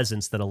of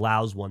presence that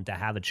allows one to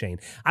have a chain.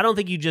 I don't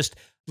think you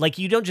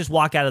don't just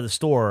walk out of the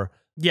store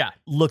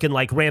looking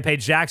like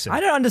Rampage Jackson.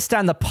 I don't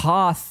understand the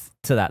path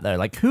to that, though.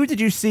 Like, who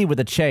did you see with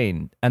a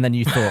chain and then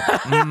you thought,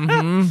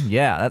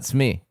 yeah, that's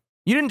me?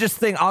 You didn't just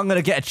think, I'm going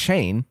to get a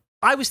chain.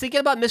 I was thinking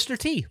about Mr.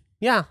 T.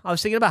 Yeah, I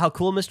was thinking about how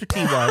cool Mr.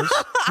 T was.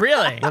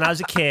 Really? When I was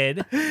a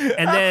kid.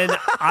 And then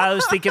I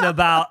was thinking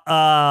about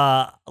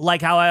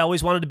like how I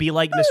always wanted to be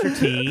like Mr.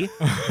 T.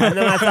 And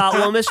then I thought,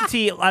 well, Mr.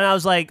 T, and I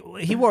was like,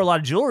 he wore a lot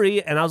of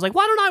jewelry. And I was like,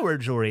 why don't I wear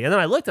jewelry? And then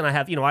I looked and I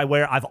have,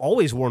 I've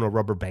always worn a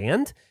rubber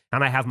band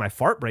and I have my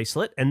fart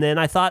bracelet. And then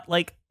I thought,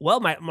 like, well,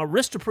 my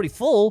wrists are pretty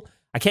full.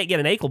 I can't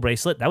get an ankle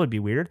bracelet. That would be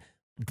weird.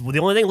 The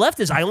only thing left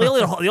is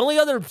the only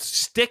other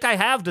stick I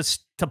have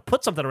to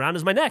put something around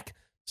is my neck.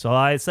 So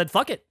I said,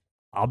 fuck it.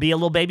 I'll be a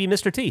little baby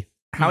Mr. T.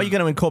 How are you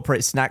going to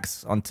incorporate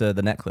snacks onto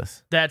the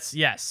necklace?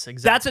 Yes,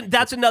 exactly.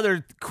 That's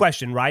another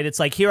question, right? It's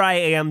like, here I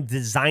am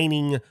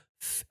designing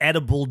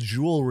edible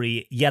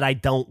jewelry, yet I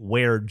don't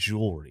wear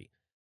jewelry.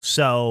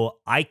 So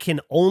I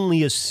can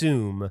only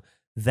assume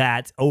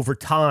that over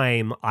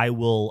time I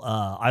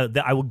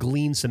will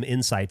glean some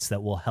insights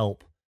that will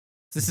help.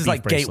 This is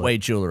like gateway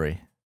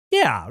jewelry.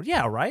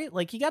 Yeah, right?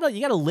 Like you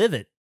gotta live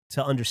it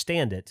to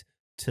understand it,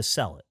 to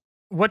sell it.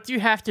 What do you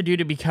have to do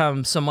to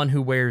become someone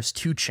who wears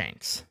two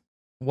chains?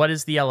 What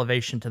is the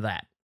elevation to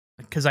that?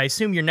 Because I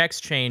assume your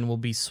next chain will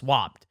be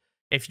swapped.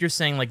 If you're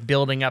saying like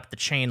building up the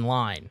chain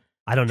line,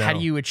 I don't know. How do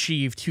you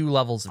achieve 2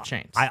 levels of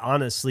chains? I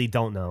honestly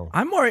don't know.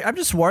 I'm worried. I'm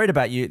just worried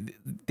about you.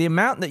 The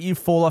amount that you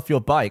fall off your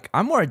bike,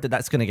 I'm worried that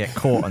that's going to get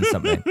caught on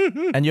something.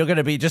 And you're going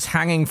to be just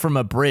hanging from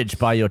a bridge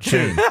by your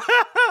chain.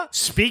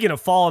 Speaking of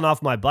falling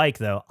off my bike,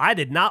 though, I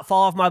did not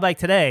fall off my bike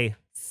today.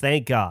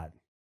 Thank God.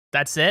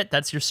 That's it?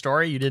 That's your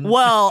story? You didn't?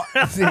 Well,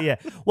 yeah.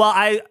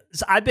 Well,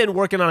 I've been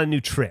working on a new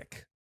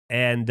trick,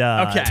 and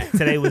Okay.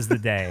 today was the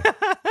day,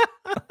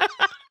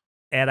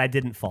 and I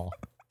didn't fall.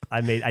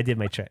 I did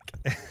my trick.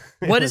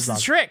 What is the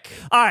trick?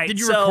 All right. Did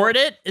you record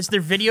it? Is there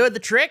video of the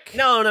trick?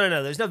 No.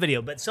 There's no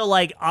video. But so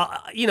like,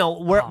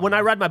 when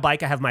I ride my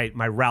bike, I have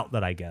my route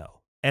that I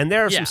go, and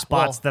there are some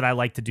spots that I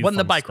like to do. When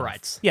the bike stuff.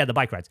 rides. Yeah, the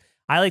bike rides.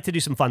 I like to do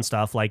some fun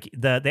stuff, like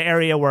the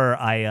area where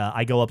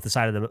I go up the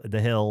side of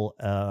the hill,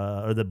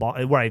 or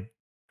where I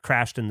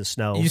crashed in the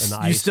snow and the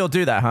ice. You still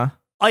do that, huh?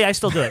 Oh yeah, I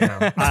still do it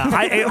now.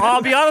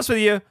 I'll be honest with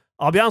you.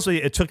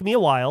 It took me a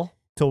while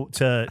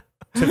to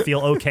feel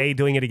okay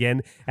doing it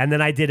again, and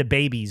then I did a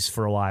babies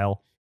for a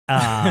while,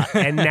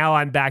 and now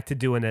I'm back to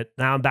doing it.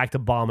 Now I'm back to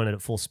bombing it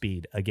at full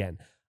speed again.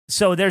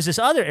 So there's this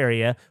other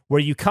area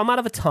where you come out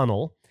of a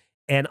tunnel,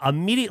 and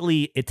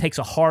immediately it takes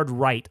a hard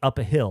right up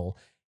a hill.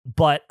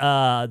 But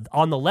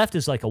on the left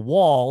is like a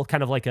wall,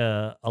 kind of like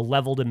a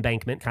leveled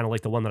embankment, kind of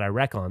like the one that I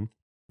wreck on.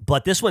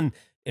 But this one,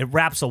 it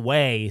wraps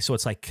away, so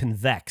it's like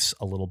convex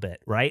a little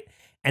bit, right?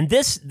 And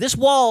this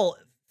wall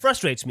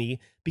frustrates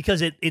me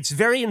because it's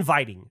very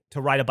inviting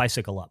to ride a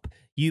bicycle up.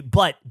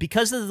 But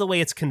because of the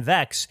way it's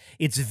convex,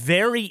 it's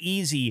very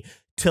easy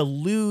to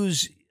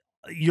lose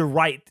your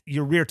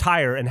rear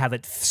tire and have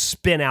it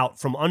spin out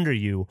from under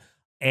you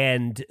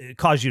and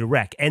cause you to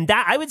wreck. And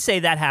that, I would say,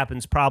 that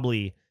happens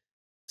probably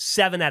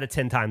 7 out of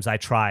 10 times I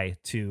try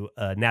to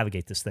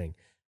navigate this thing.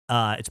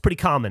 It's pretty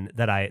common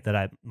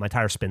that my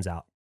tire spins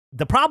out.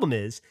 The problem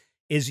is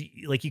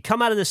like you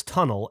come out of this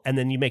tunnel and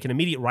then you make an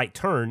immediate right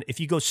turn. If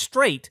you go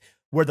straight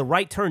where the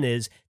right turn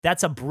is,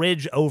 that's a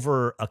bridge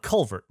over a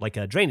culvert, like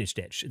a drainage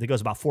ditch that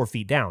goes about 4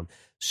 feet down.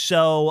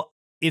 So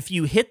if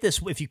you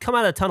come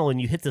out of the tunnel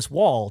and you hit this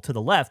wall to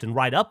the left and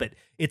ride up it,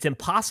 it's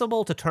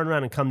impossible to turn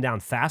around and come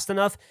down fast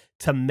enough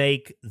to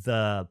make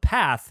the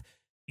path.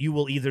 You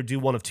will either do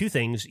one of two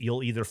things.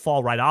 You'll either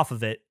fall right off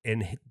of it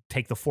and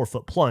take the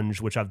 4-foot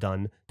plunge, which I've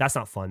done. That's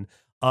not fun.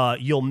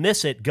 You'll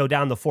miss it, go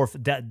down the 4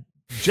 foot,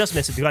 just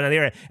miss it, go down the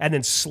area, and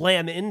then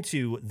slam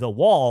into the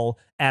wall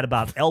at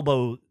about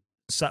elbow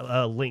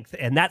length,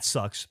 and that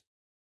sucks.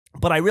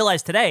 But I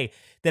realized today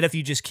that if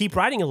you just keep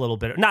riding a little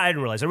bit, I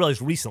didn't realize. I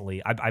realized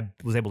recently, I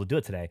was able to do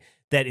it today,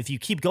 that if you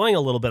keep going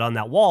a little bit on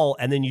that wall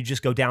and then you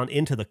just go down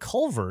into the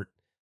culvert,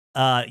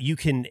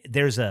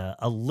 there's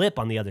a lip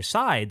on the other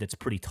side that's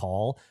pretty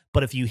tall,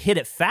 but if you hit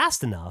it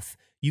fast enough,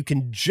 you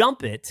can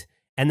jump it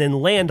and then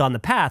land on the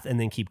path and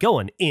then keep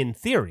going, in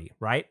theory,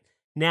 right?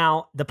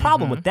 Now, the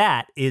problem with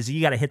that is you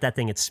got to hit that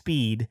thing at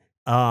speed,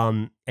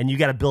 and you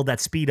got to build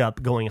that speed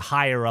up going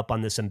higher up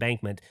on this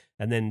embankment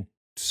and then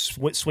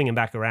swinging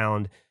back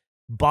around,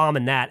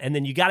 bombing that, and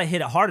then you got to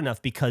hit it hard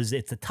enough because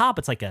at the top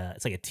it's like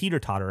a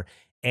teeter-totter,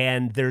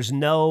 and there's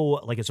no,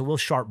 like, it's a real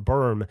sharp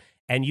berm,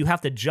 and you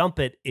have to jump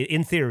it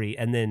in theory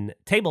and then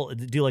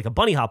do like a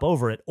bunny hop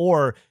over it,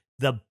 or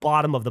the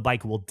bottom of the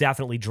bike will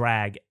definitely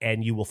drag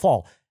and you will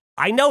fall.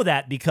 I know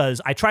that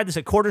because I tried this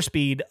at quarter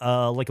speed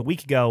like a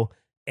week ago,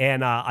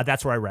 and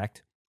that's where I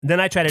wrecked. Then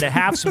I tried it at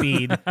half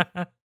speed,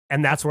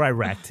 and that's where I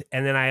wrecked.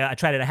 And then I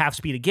tried it at half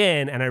speed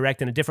again, and I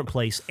wrecked in a different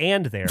place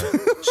and there.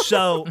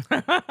 So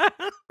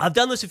I've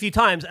done this a few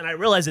times, and I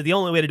realized that the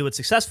only way to do it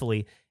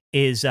successfully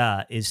is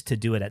to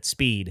do it at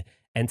speed.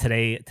 And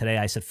today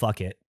I said, fuck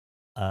it.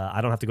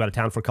 I don't have to go out of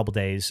town for a couple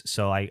days,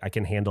 so I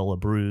can handle a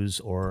bruise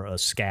or a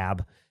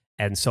scab.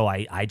 And so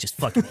I just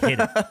fucking hit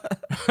it.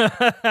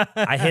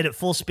 I hit it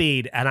full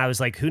speed, and I was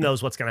like, who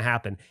knows what's going to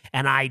happen?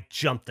 And I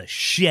jumped the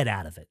shit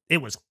out of it.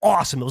 It was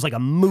awesome. It was like a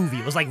movie.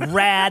 It was like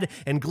Rad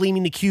and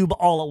Gleaming the Cube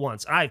all at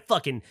once. I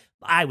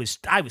was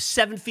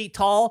 7 feet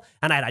tall,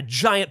 and I had a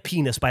giant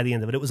penis by the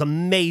end of it. It was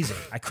amazing.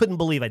 I couldn't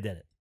believe I did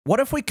it. What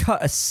if we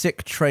cut a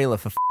sick trailer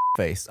for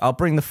FcKFace? I'll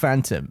bring the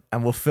Phantom,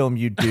 and we'll film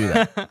you do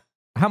that.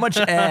 How much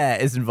air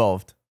is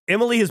involved?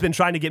 Emily has been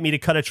trying to get me to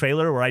cut a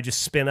trailer where I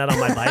just spin out on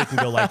my bike and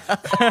go like,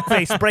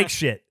 face, break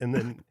shit. And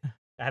then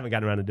I haven't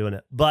gotten around to doing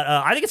it. But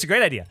I think it's a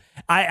great idea.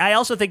 I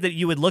also think that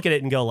you would look at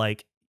it and go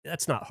like,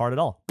 that's not hard at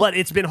all. But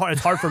it's been hard.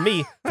 It's hard for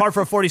me. Hard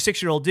for a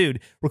 46-year-old dude.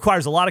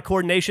 Requires a lot of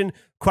coordination.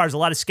 Requires a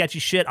lot of sketchy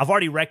shit. I've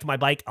already wrecked my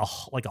bike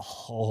like a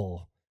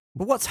hole.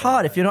 But what's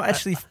hard if you're not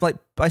actually, like,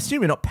 I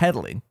assume you're not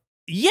pedaling.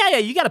 Yeah,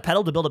 you got to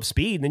pedal to build up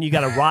speed, and then you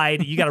got to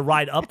ride. You got to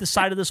ride up the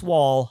side of this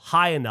wall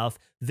high enough,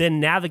 then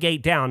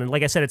navigate down. And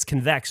like I said, it's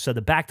convex, so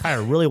the back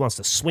tire really wants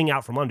to swing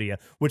out from under you.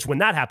 Which, when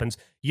that happens,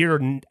 you're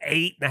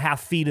 8.5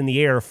 feet in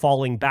the air,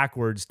 falling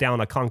backwards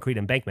down a concrete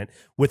embankment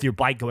with your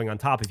bike going on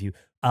top of you.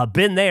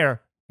 Been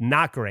there,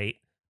 not great.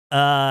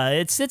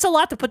 It's a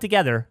lot to put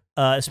together,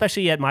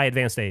 especially at my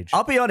advanced age.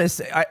 I'll be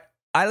honest.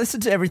 I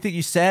listened to everything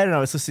you said, and I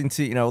was listening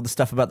to, all the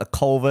stuff about the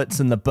culverts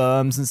and the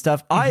berms and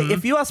stuff.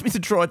 If you asked me to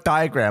draw a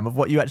diagram of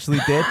what you actually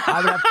did,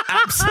 I would have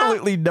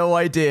absolutely no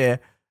idea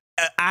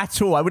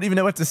at all. I wouldn't even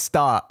know where to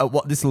start at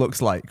what this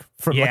looks like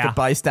from like a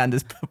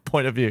bystander's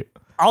point of view.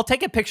 I'll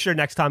take a picture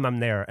next time I'm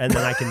there, and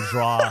then I can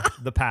draw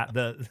the path.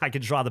 I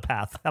can draw the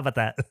path. How about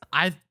that?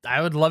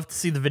 I would love to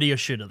see the video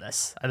shoot of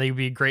this. I think it'd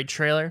be a great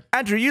trailer.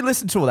 Andrew, you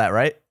listened to all that,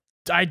 right?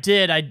 I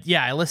did.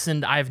 I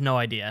listened. I have no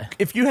idea.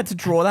 If you had to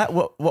draw that,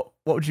 what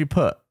would you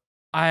put?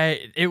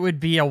 It would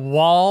be a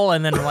wall,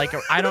 and then like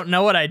I don't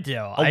know what I'd do.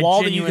 A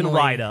wall that you can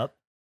ride up.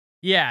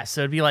 Yeah,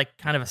 so it'd be like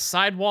kind of a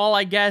side wall,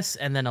 I guess,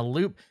 and then a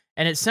loop.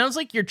 And it sounds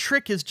like your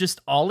trick is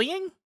just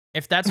ollieing.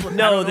 If that's what.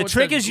 No, the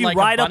trick is you like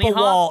ride up a hop?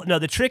 wall. No,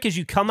 the trick is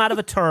you come out of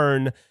a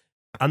turn,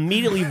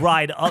 immediately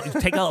ride up,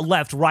 take a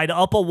left, ride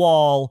up a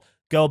wall,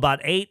 go about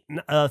 8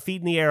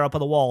 feet in the air up on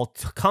the wall,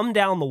 come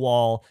down the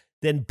wall,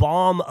 then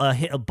bomb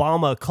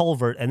a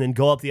culvert, and then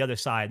go up the other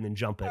side and then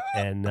jump it.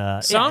 And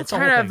so I'm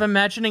kind of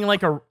imagining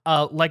like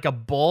a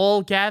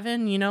bowl,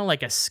 Gavin. You know,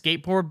 like a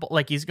skateboard,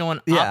 like he's going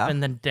up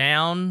and then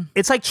down.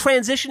 It's like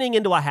transitioning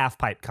into a half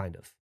pipe, kind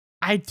of.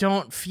 I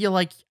don't feel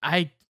like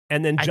and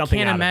then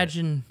jumping. I can't out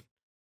imagine.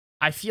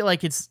 I feel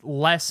like it's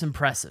less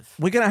impressive.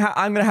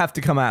 I'm gonna have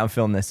to come out and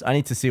film this. I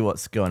need to see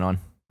what's going on.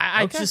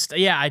 I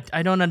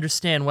don't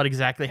understand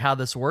how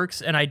this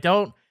works, and I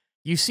don't.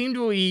 You seem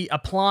to be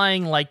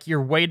applying like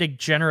your way to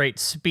generate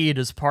speed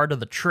as part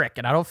of the trick,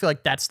 and I don't feel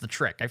like that's the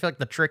trick. I feel like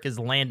the trick is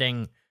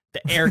landing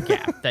the air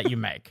gap that you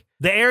make.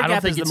 The air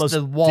gap is the most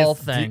wall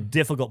thing.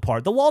 Difficult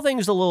part. The wall thing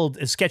is a little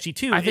sketchy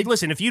too.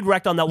 Listen, if you'd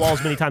wrecked on that wall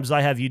as many times as I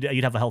have,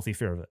 you'd have a healthy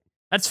fear of it.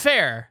 That's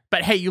fair,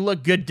 but hey, you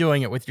look good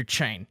doing it with your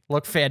chain.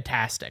 Look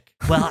fantastic.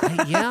 Well,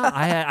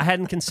 I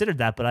hadn't considered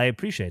that, but I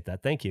appreciate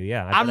that. Thank you.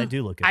 Yeah, I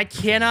do look good. I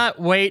cannot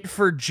wait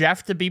for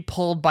Geoff to be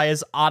pulled by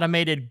his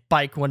automated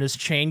bike when his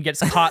chain gets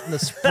caught in the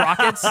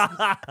sprockets.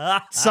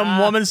 Some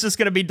woman's just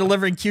going to be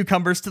delivering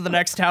cucumbers to the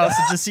next house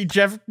and just see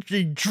Geoff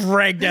being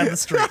dragged down the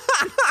street.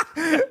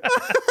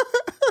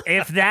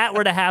 If that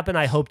were to happen,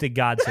 I hope to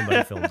God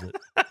somebody films it.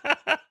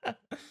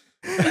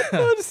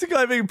 Oh, just a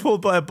guy being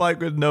pulled by a bike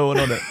with no one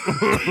on it.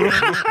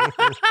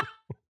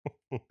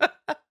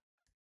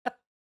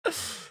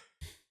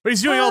 But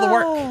he's doing all the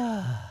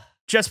work.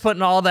 Just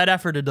putting all that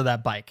effort into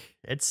that bike.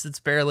 It's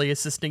barely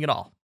assisting at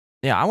all.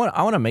 Yeah, I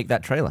want to make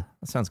that trailer.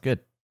 That sounds good.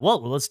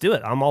 Well, let's do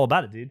it. I'm all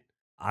about it, dude.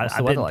 I've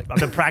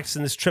been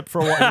practicing this trick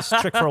for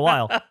a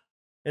while.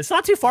 It's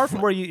not too far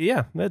from where you.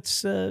 Yeah,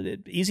 it's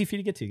easy for you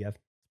to get to, Gav.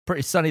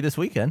 Pretty sunny this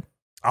weekend.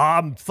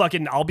 I'll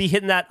be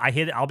hitting that.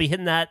 I'll be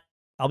hitting that.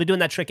 I'll be doing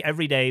that trick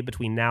every day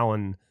between now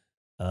and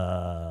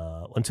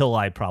until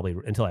I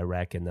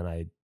wreck, and then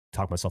I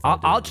talk myself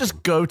out. I'll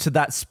just go to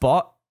that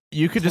spot.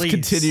 You could just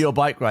continue your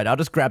bike ride. I'll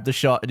just grab the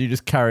shot and you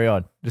just carry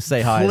on. Just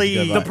say hi.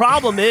 Please. The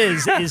problem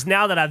is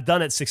now that I've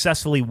done it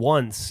successfully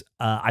once,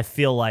 I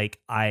feel like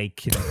I'll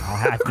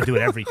have to do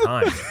it every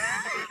time.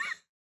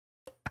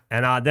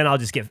 And then I'll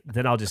just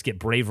get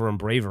braver and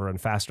braver and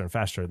faster, and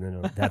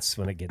then that's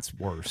when it gets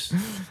worse.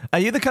 Are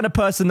you the kind of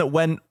person that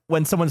when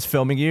someone's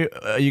filming you,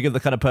 are you the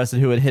kind of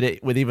person who would hit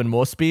it with even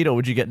more speed, or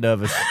would you get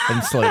nervous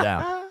and slow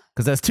down?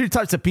 Because there's two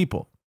types of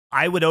people.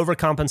 I would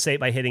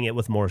overcompensate by hitting it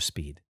with more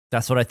speed.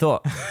 That's what I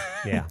thought.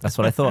 Yeah, that's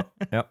what I thought.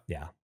 Yep.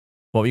 Yeah.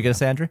 What were you gonna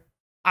say, Andrew?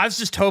 I was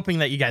just hoping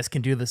that you guys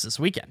can do this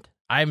weekend.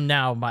 I'm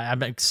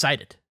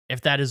excited.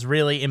 If that is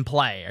really in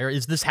play, or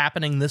is this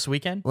happening this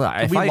weekend? Well,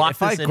 if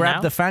I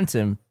grab the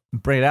Phantom,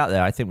 bring it out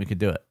there, I think we could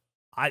do it.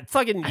 I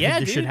think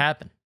this should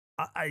happen.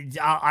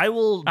 I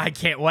will. I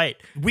can't wait.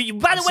 By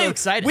the way, so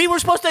excited. You were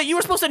supposed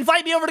to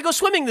invite me over to go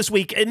swimming this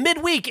week. In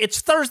midweek,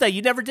 it's Thursday.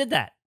 You never did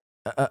that.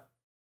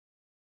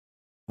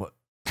 What?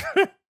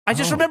 I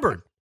just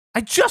remembered.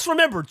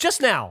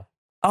 Just now.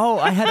 Oh,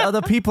 I had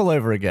other people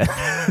over again.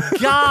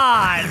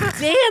 God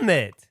damn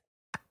it.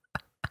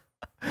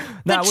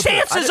 The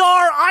chances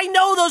are I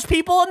know those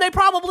people and they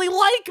probably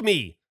like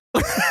me.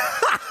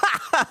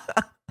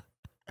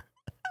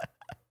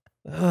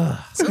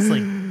 Sounds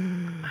like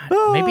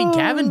maybe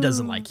Gavin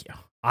doesn't like you.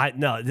 Yeah.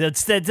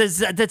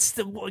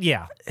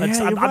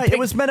 You're right. It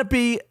was meant to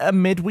be a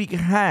midweek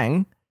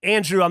hang.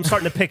 Andrew, I'm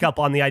starting to pick up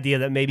on the idea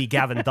that maybe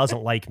Gavin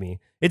doesn't like me.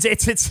 It's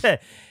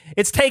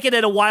taken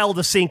it a while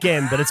to sink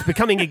in, but it's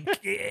becoming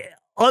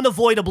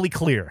unavoidably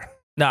clear.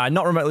 No,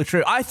 not remotely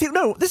true. I think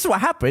this is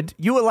what happened.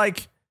 You were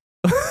like,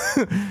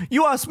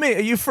 you asked me,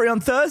 "Are you free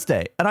on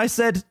Thursday?" And I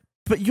said,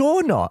 "But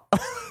you're not,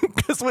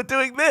 because we're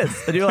doing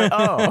this." And you're like,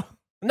 "Oh."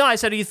 No, I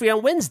said, "Are you free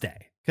on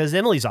Wednesday?" Because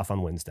Emily's off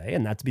on Wednesday,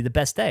 and that'd be the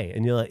best day.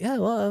 And you're like, "Yeah,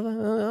 well,"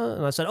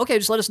 and I said, "Okay,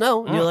 just let us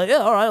know." And you're like, "Yeah,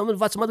 all right, I'm gonna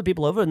invite some other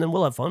people over, and then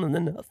we'll have fun, and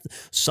then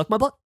suck my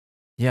butt."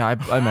 Yeah,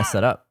 I messed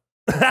that up.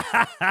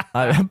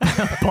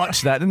 I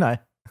botched that, didn't I?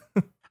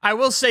 I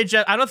will say,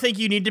 Geoff, I don't think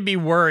you need to be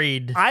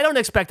worried. I don't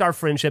expect our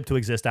friendship to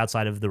exist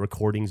outside of the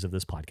recordings of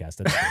this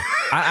podcast.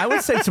 I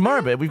would say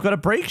tomorrow, but we've got to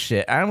break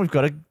shit, and we've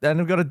got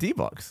a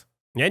D-box.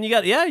 And you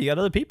got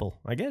other people.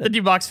 I get it. The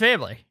D-box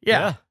family.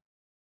 Yeah.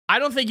 I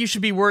don't think you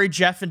should be worried,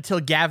 Geoff, until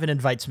Gavin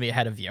invites me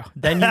ahead of you.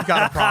 Then you've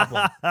got a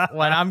problem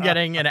when I'm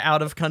getting an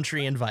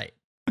out-of-country invite.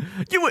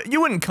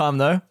 You wouldn't come,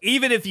 though.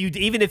 Even if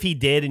he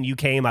did and you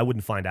came, I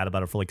wouldn't find out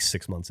about it for like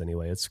 6 months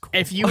anyway. It's cool.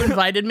 If you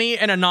invited me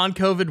in a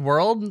non-COVID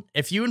world,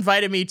 if you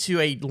invited me to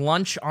a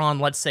lunch on,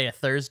 let's say, a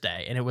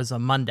Thursday, and it was a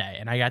Monday,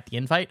 and I got the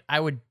invite, I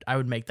would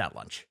make that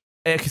lunch.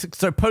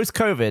 So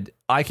post-COVID,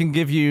 I can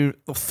give you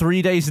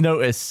 3 days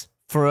notice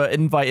for an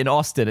invite in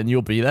Austin, and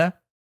you'll be there?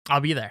 I'll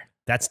be there.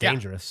 That's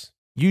dangerous.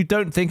 You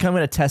don't think I'm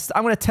going to test?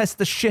 I'm going to test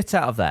the shit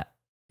out of that.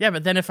 Yeah,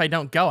 but then if I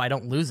don't go, I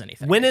don't lose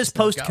anything. When I is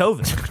just don't go.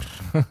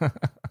 post-COVID?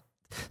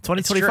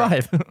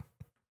 2025.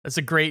 That's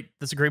a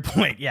great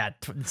point. Yeah,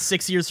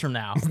 6 years from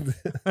now.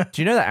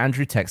 Do you know that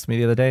Andrew texted me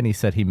the other day and he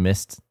said he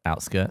missed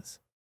Outskirts?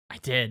 I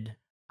did.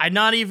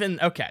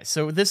 Okay,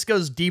 so this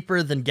goes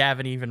deeper than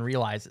Gavin even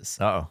realizes.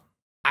 Uh-oh.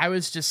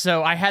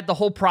 I had the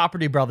whole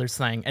Property Brothers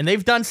thing, and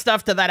they've done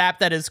stuff to that app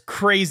that is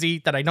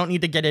crazy that I don't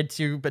need to get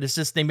into, but it's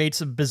just they made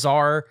some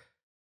bizarre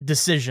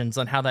decisions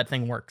on how that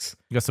thing works.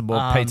 You got some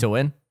more pay to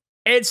win?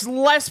 It's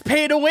less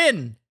pay to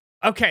win.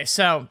 Okay,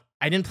 so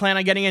I didn't plan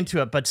on getting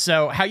into it, but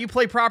so how you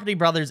play Property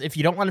Brothers, if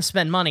you don't want to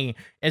spend money,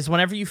 is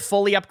whenever you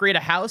fully upgrade a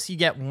house, you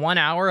get 1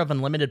 hour of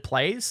unlimited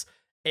plays.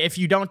 If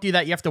you don't do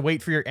that, you have to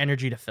wait for your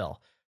energy to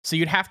fill. So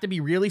you'd have to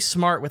be really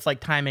smart with like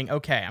timing.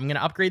 Okay, I'm going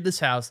to upgrade this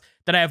house.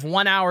 Then I have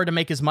 1 hour to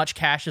make as much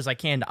cash as I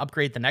can to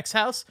upgrade the next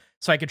house.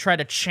 So I could try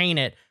to chain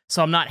it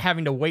so I'm not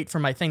having to wait for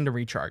my thing to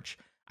recharge.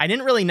 I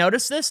didn't really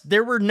notice this.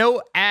 There were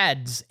no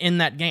ads in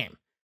that game.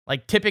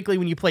 Like typically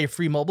when you play a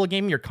free mobile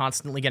game, you're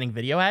constantly getting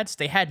video ads.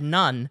 They had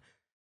none.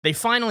 They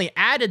finally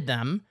added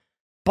them.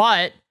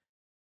 But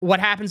what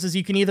happens is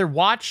you can either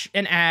watch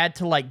an ad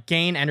to like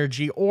gain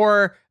energy,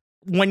 or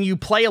when you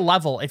play a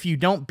level, if you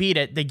don't beat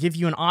it, they give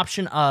you an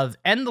option of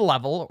end the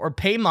level or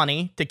pay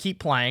money to keep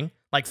playing,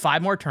 like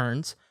 5 more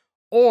turns,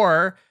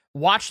 or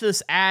watch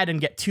this ad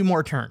and get 2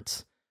 more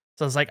turns.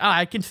 So I was like,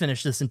 I can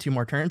finish this in 2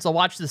 more turns. I'll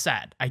watch this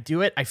ad. I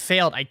do it. I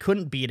failed. I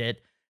couldn't beat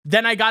it.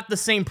 Then I got the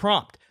same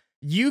prompt.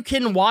 You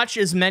can watch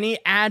as many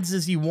ads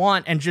as you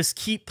want and just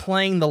keep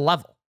playing the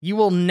level. You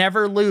will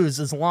never lose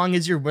as long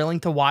as you're willing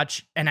to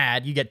watch an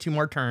ad. You get 2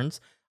 more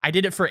turns. I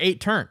did it for 8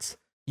 turns.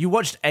 You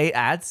watched 8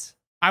 ads?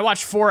 I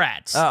watched 4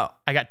 ads. Oh.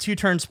 I got 2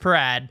 turns per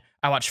ad.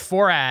 I watched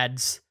 4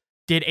 ads,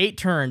 did 8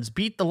 turns,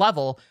 beat the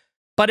level,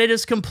 but it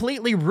has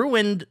completely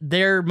ruined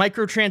their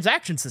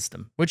microtransaction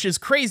system, which is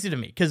crazy to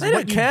me. Because they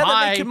don't care.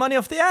 They're making money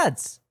off the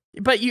ads.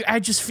 But I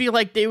just feel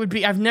like they would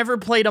be. I've never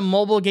played a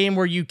mobile game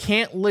where you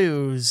can't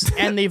lose,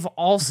 and they've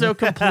also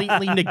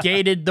completely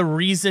negated the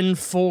reason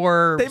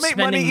for they make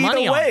spending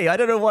money either money way. on. I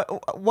don't know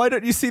why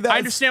don't you see that? I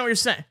understand what you're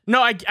saying.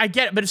 No, I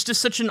get it, but it's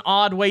just such an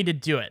odd way to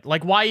do it.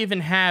 Like, why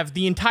even have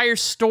the entire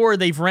store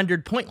they've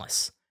rendered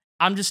pointless?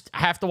 I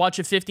have to watch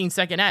a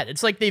 15-second ad.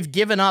 It's like they've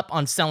given up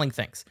on selling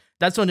things.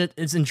 That's what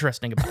is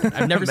interesting about it.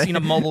 I've never seen a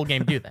mobile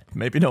game do that.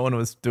 Maybe no one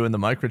was doing the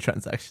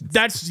microtransactions.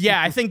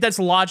 I think that's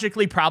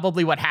logically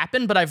probably what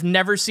happened, but I've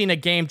never seen a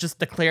game just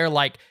declare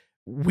like,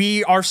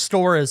 our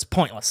store is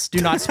pointless.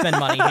 Do not spend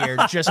money here.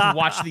 Just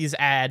watch these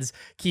ads,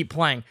 keep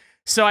playing.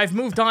 So I've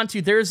moved on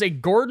to, there's a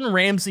Gordon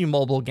Ramsay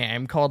mobile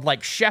game called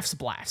like Chef's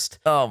Blast.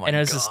 Oh my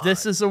God.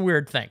 This is a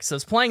weird thing. So I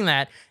was playing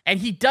that, and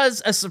he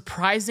does a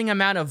surprising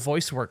amount of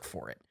voice work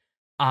for it.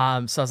 So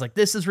I was like,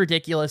 this is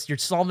ridiculous. You're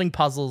solving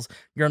puzzles.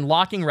 You're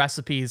unlocking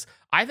recipes.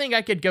 I think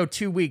I could go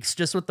 2 weeks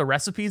just with the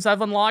recipes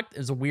I've unlocked.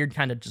 It's a weird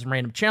kind of just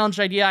random challenge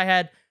idea I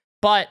had.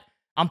 But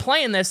I'm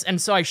playing this, and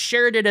so I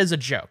shared it as a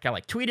joke. I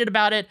like tweeted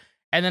about it,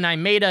 and then I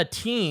made a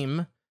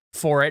team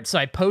for it. So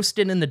I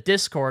posted in the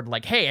Discord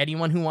like, hey,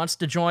 anyone who wants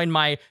to join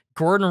my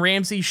Gordon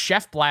Ramsay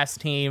Chef Blast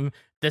team,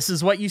 this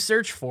is what you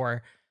search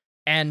for.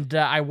 And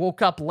I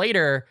woke up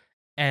later,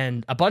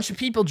 and a bunch of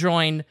people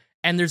joined,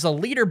 and there's a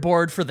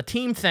leaderboard for the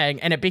team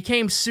thing, and it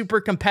became super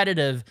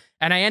competitive,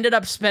 and I ended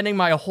up spending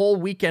my whole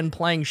weekend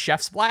playing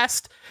Chef's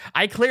Blast.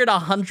 I cleared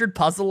 100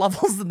 puzzle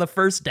levels in the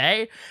first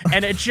day,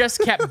 and it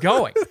just kept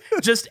going.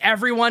 Just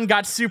everyone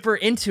got super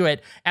into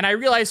it, and I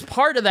realized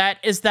part of that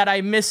is that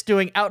I missed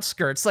doing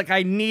Outskirts. Like,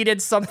 I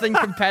needed something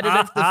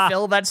competitive to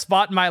fill that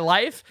spot in my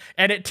life,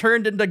 and it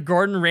turned into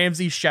Gordon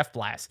Ramsay Chef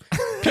Blast.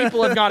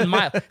 People have gone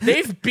mild.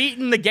 They've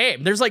beaten the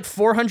game. There's like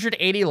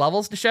 480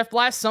 levels to Chef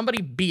Blast.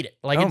 Somebody beat it.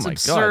 Like, it's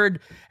absurd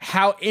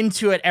how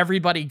into it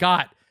everybody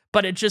got.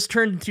 But it just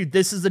turned into,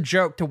 this is a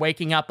joke to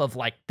waking up of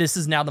like, this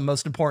is now the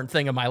most important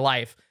thing in my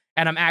life.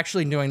 And I'm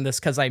actually doing this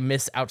because I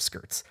miss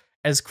Outskirts.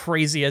 As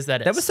crazy as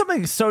that is. There was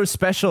something so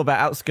special about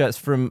Outskirts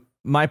from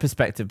my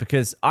perspective,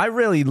 because I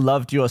really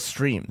loved your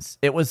streams.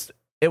 It was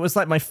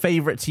like my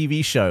favorite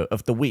TV show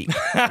of the week.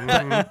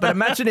 But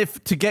imagine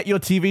if to get your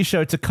TV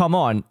show to come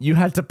on, you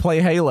had to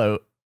play Halo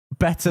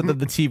better than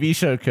the TV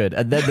show could,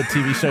 and then the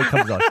TV show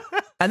comes on.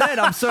 And then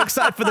I'm so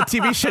excited for the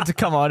TV show to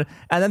come on,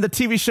 and then the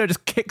TV show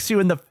just kicks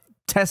you in the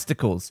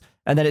testicles,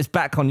 and then it's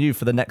back on you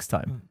for the next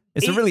time.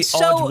 It's a really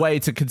odd way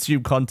to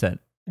consume content.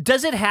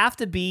 Does it have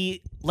to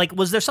be, like,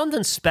 was there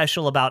something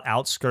special about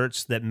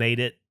Outskirts that made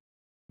it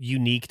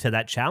unique to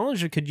that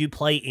challenge, or could you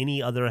play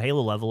any other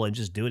Halo level and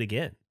just do it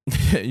again?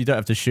 You don't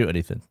have to shoot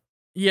anything.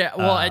 Yeah,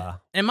 well,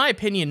 in my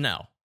opinion,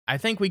 no. I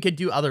think we could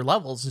do other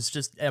levels. It's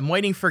just, I'm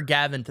waiting for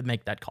Gavin to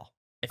make that call.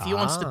 If he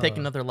wants to pick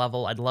another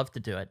level, I'd love to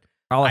do it.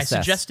 I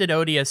suggested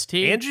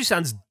ODST. Andrew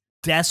sounds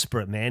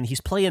desperate, man. He's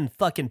playing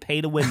fucking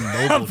pay-to-win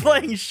mobile. I'm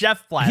playing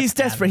Chef Blast. He's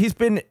desperate. He's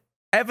been,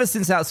 ever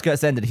since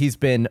Outskirts ended, he's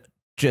been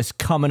just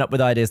coming up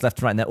with ideas left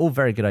and right, and they're all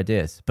very good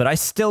ideas. But I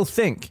still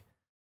think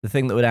the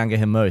thing that would anger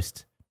him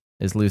most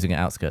is losing at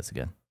Outskirts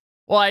again.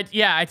 Well,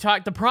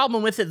 the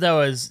problem with it,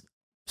 though, is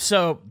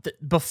So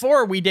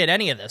before we did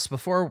any of this,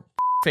 before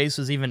FcKFace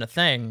was even a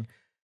thing,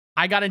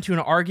 I got into an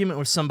argument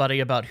with somebody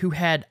about who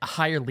had a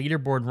higher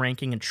leaderboard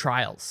ranking in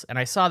trials. And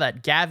I saw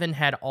that Gavin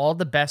had all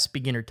the best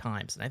beginner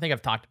times. And I think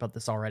I've talked about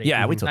this already.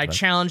 Yeah, we talked I about it.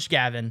 challenged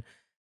Gavin,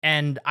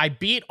 and I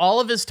beat all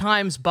of his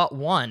times but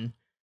one.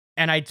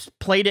 And I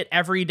played it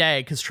every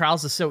day because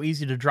trials is so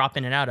easy to drop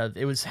in and out of.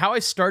 It was how I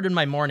started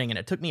my morning, and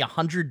it took me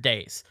 100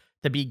 days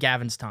to beat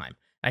Gavin's time.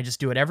 I just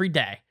do it every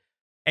day.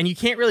 And you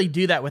can't really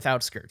do that with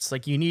Outskirts.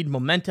 Like, you need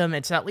momentum.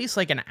 It's at least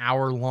like an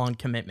hour-long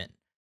commitment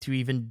to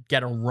even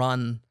get a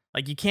run.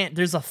 Like, you can't,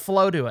 there's a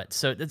flow to it.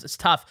 So it's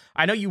tough.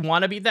 I know you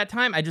want to beat that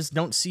time. I just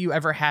don't see you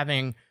ever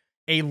having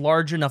a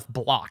large enough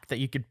block that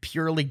you could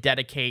purely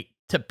dedicate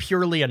to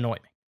purely annoy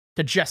me,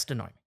 to just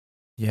annoy me.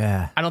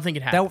 Yeah. I don't think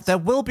it happens. There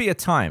will be a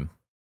time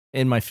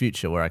in my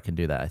future where I can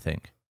do that, I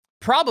think.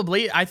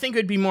 Probably. I think it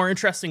would be more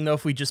interesting, though,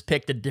 if we just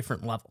picked a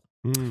different level.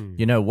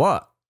 You know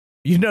what?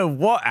 You know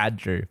what,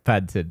 Andrew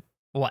Panton?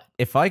 What?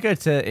 If I go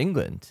to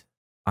England,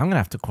 I'm going to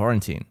have to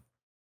quarantine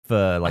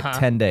for like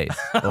 10 days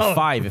or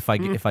 5 if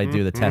I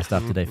do the test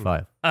after day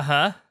 5.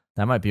 Uh-huh.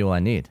 That might be all I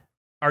need.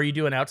 Are you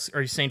doing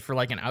are you saying for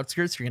like an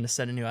Outskirts? You're going to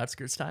set a new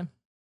Outskirts time?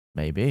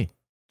 Maybe.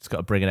 Just got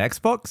to bring an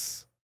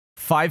Xbox.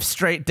 5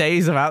 straight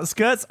days of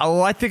Outskirts.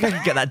 Oh, I think I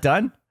can get that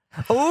done.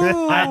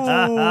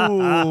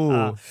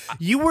 Ooh.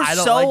 You were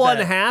so like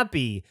that.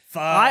 unhappy.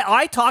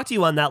 I talked to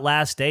you on that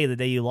last day, the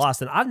day you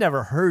lost, and I've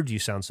never heard you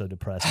sound so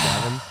depressed,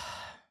 Gavin.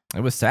 It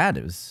was sad.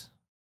 It was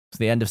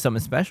the end of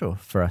something special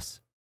for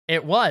us.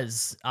 It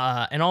was.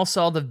 And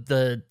also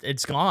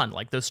it's gone.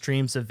 Like, those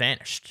streams have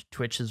vanished.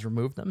 Twitch has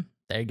removed them.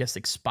 They, I guess,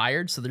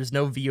 expired, so there's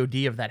no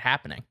VOD of that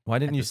happening. Why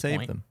didn't you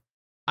save them?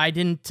 I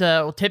didn't.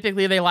 Well,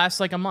 typically they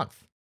last like a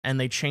month, and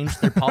they changed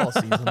their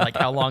policies and like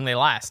how long they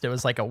last. It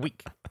was like a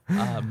week.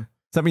 Does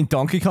that mean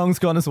Donkey Kong's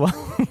gone as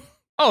well?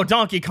 Oh,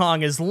 Donkey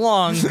Kong is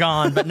long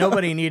gone, but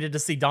nobody needed to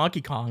see Donkey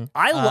Kong.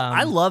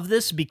 I love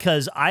this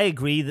because I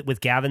agree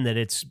with Gavin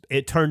that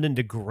it turned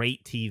into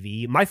great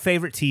TV. My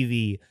favorite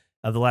TV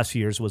of the last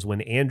few years was when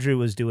Andrew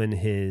was doing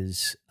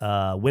his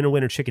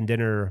Winner Chicken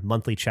Dinner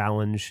monthly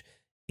challenge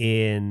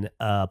in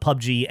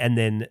PUBG, and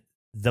then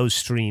those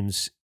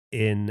streams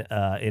in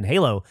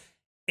Halo.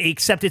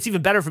 Except it's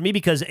even better for me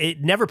because it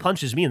never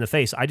punches me in the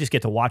face. I just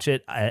get to watch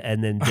it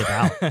and then dip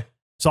out.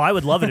 So I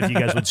would love it if you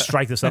guys would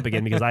strike this up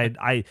again, because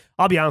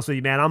I'll be honest with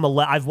you, man.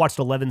 I've watched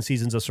 11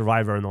 seasons of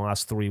Survivor in the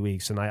last 3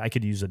 weeks, and I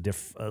could use a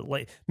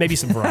maybe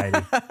some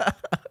variety.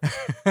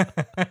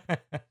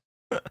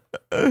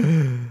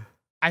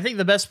 I think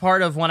the best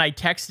part of when I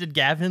texted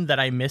Gavin that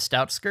I missed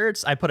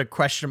Outskirts, I put a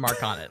question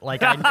mark on it.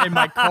 Like, in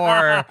my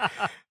core,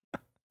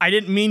 I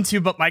didn't mean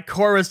to, but my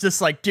core was just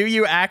like, do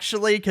you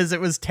actually? Because it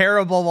was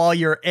terrible while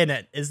you're in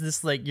it. Is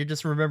this like you're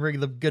just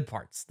remembering the good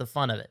parts, the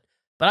fun of it?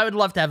 But I would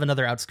love to have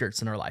another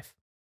Outskirts in our life.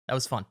 That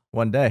was fun.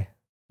 One day.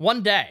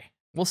 One day.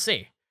 We'll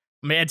see.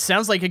 I mean, it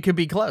sounds like it could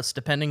be close,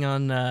 depending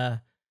on...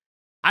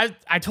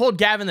 I told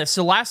Gavin this.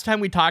 So last time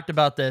we talked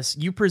about this,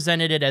 you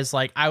presented it as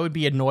like, I would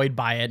be annoyed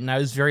by it. And I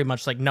was very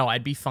much like, no,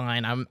 I'd be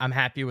fine. I'm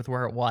happy with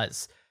where it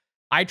was.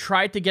 I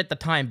tried to get the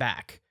time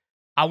back.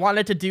 I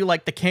wanted to do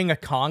like the King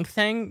of Kong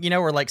thing, you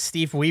know, where like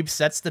Steve Weeb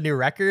sets the new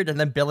record and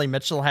then Billy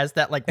Mitchell has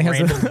that like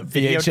random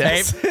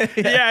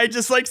videotape. Yeah, I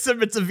just like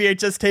submits a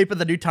VHS tape of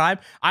the new time.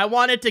 I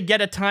wanted to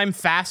get a time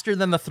faster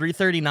than the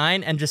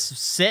 3:39 and just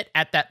sit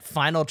at that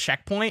final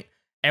checkpoint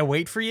and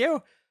wait for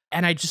you.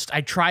 And I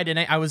tried, and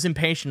I was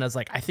impatient. I was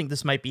like, I think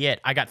this might be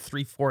it. I got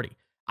 3:40.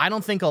 I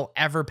don't think I'll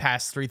ever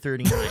pass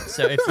 3:39.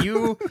 So if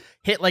you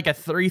hit like a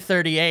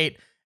 3:38,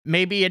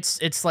 maybe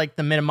it's like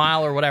the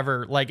mile or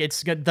whatever. Like,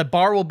 it's good. The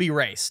bar will be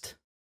raced.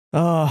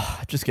 Oh,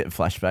 just getting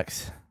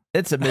flashbacks.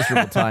 It's a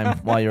miserable time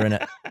while you're in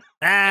it.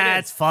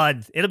 It's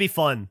fun. It'll be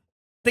fun.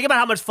 Think about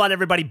how much fun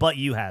everybody but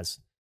you has.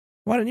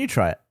 Why don't you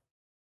try it?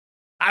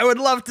 I would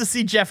love to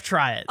see Geoff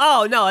try it.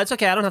 Oh no, it's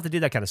okay. I don't have to do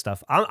that kind of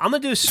stuff. I'm gonna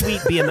do a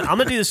sweet I'm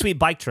gonna do the sweet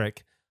bike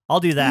trick.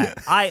 I'll do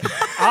that.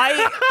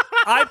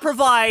 I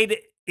provide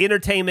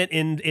entertainment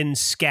in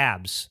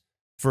scabs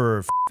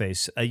for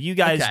FcKFace. You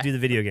guys do the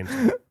video games.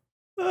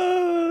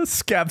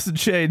 Scabs and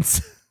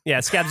chains. Yeah,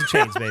 scabs and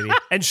chains, baby.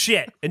 And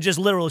shit. And just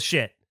literal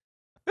shit.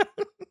 Did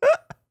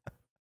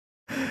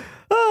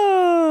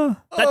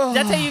I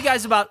tell you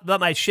guys about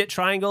my shit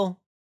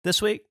triangle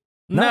this week?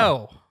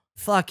 No.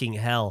 Fucking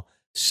hell.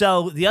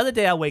 So the other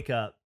day I wake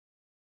up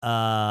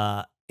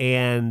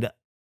and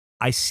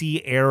I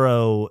see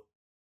Arrow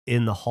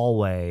in the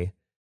hallway,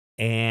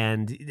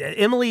 and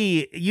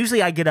Emily,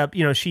 usually I get up,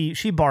 you know,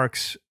 she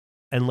barks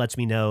and lets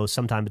me know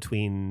sometime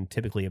between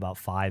typically about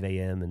 5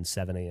 a.m. and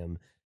 7 a.m.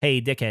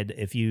 Hey, dickhead,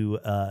 if you,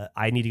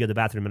 I need to go to the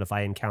bathroom, and if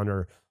I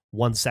encounter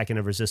 1 second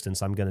of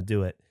resistance, I'm going to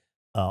do it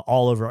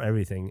all over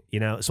everything, you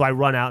know? So I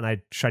run out and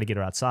I try to get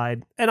her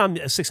outside, and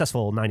I'm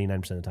successful 99%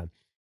 of the time.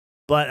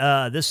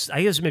 But this,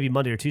 I guess maybe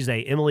Monday or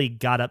Tuesday, Emily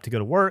got up to go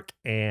to work,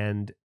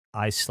 and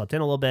I slept in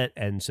a little bit,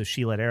 and so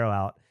she let Arrow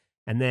out.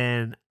 And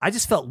then I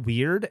just felt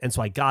weird. And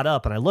so I got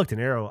up and I looked,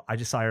 and I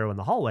just saw Arrow in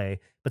the hallway,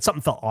 but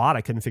something felt odd.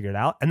 I couldn't figure it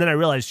out. And then I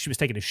realized she was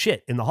taking a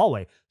shit in the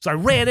hallway. So I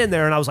ran in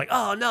there and I was like,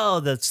 oh no,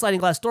 the sliding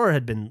glass door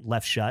had been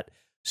left shut.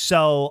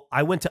 So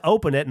I went to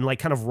open it and like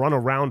kind of run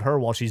around her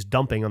while she's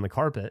dumping on the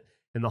carpet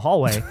in the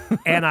hallway.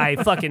 And I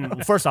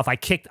fucking, first off, I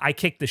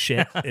kicked the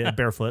shit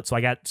barefoot. So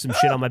I got some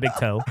shit on my big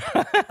toe.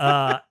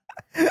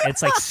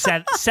 It's like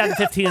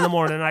 7:15 in the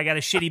morning and I got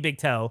a shitty big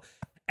toe.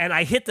 And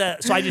I hit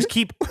so I just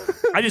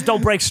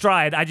don't break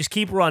stride. I just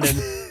keep running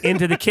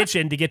into the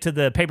kitchen to get to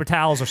the paper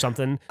towels or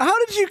something.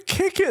 How did you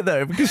kick it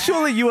though? Because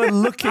surely you were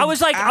looking. I was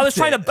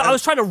trying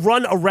to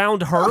run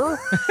around her,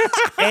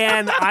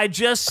 and I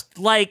just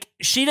like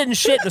she didn't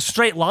shit in a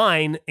straight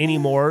line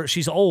anymore.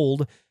 She's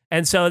old,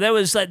 and so it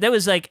was like a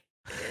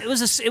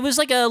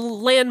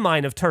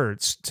landmine of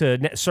turds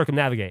to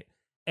circumnavigate.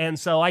 And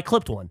so I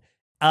clipped one.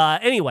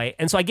 Anyway,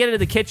 and so I get into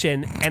the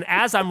kitchen, and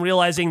as I'm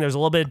realizing there's a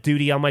little bit of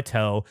duty on my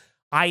toe,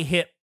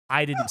 I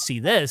didn't see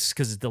this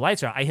because the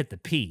lights are out. I hit the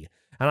P,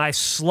 and I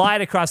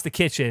slide across the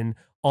kitchen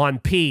on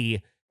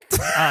P.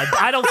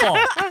 I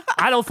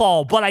don't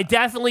fall, but I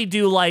definitely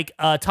do like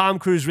Tom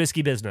Cruise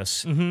Risky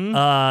Business,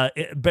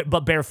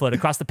 but barefoot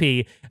across the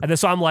P. And then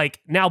so I'm like,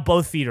 now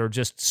both feet are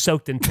just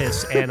soaked in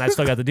piss, and I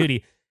still got the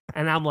duty.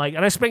 And I'm like,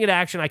 and I spring into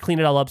action. I clean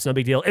it all up. It's no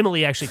big deal.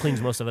 Emily actually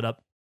cleans most of it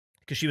up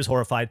because she was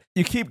horrified.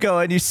 You keep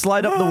going. You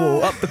slide up the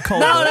wall, up the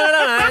corridor. No.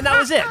 And that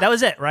was it. That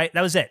was it, right?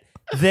 That was it.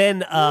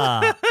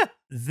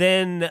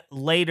 Then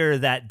later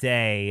that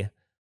day,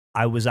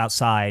 I was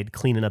outside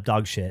cleaning up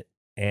dog shit,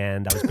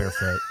 and I was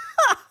barefoot.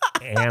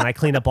 And I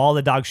cleaned up all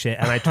the dog shit,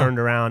 and I turned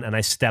around and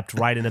I stepped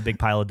right in a big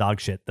pile of dog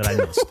shit that I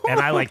missed.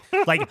 And I like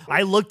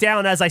I looked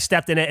down as I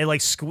stepped in it, and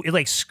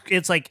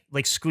it's like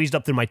squeezed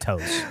up through my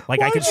toes.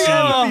 Like I could see.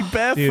 Be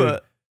barefoot. Dude,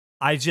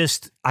 I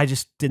just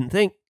didn't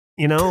think,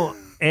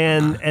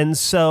 and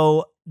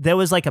so there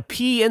was like a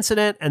pee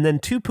incident and then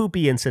 2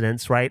 poopy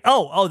incidents, right?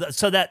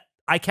 So that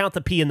I count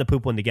the pee and the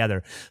poop one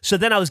together. So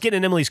then I was getting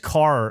in Emily's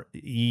car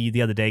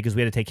the other day because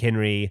we had to take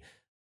Henry.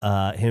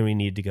 Henry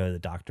needed to go to the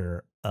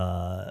doctor.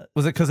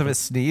 Was it because of his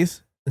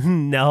sneeze?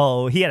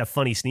 No, he had a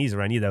funny sneeze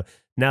around you though.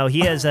 No, he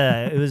has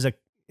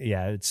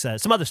it's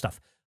some other stuff.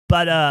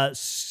 But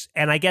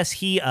and I guess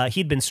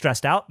he'd been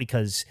stressed out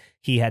because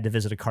he had to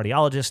visit a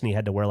cardiologist and he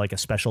had to wear like a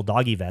special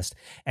doggy vest,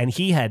 and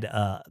he had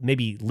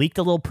maybe leaked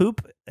a little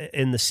poop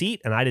in the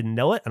seat and I didn't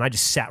know it, and I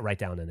just sat right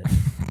down in it.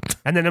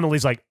 And then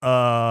Emily's like,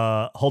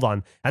 hold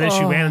on. And then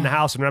she ran in the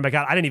house and ran back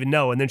out. I didn't even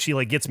know. And then she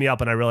like gets me up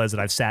and I realize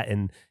that I've sat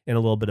in a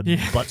little bit of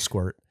butt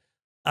squirt.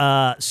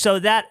 So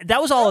that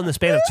was all in the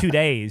span of 2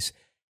 days.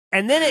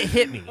 And then it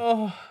hit me.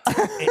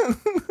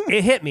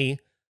 It hit me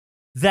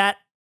that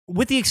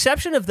with the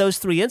exception of those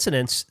 3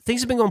 incidents,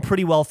 things have been going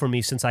pretty well for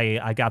me since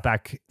I got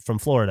back from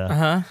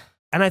Florida.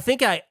 And I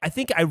think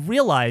I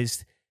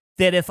realized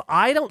that if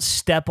I don't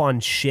step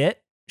on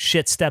shit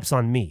steps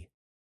on me.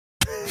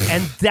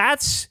 And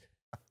that's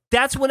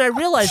when I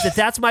realized that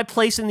that's my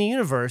place in the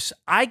universe.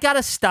 I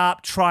gotta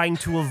stop trying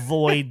to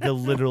avoid the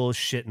literal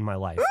shit in my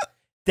life.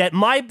 That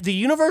the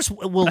universe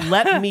will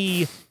let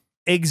me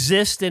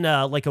exist in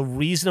a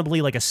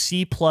reasonably like a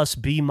C+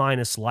 B-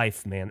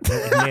 life manner,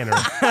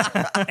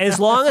 as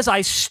long as I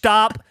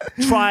stop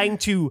trying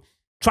to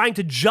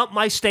jump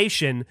my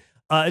station,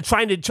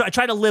 trying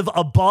to live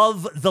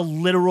above the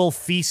literal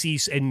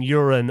feces and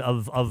urine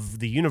of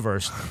the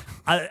universe.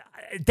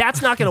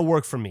 That's not going to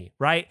work for me,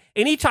 right?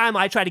 Anytime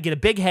I try to get a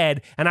big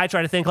head and I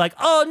try to think like,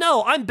 oh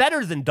no, I'm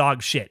better than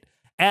dog shit.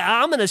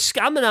 I'm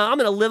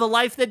gonna live a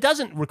life that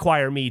doesn't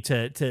require me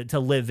to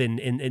live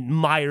in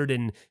mired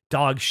in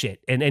dog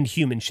shit and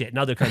human shit and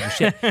other kinds of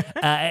shit.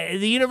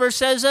 The universe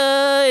says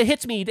it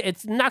hits me,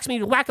 it knocks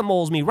me,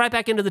 whack-a-moles me right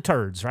back into the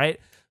turds, right?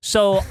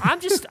 So I'm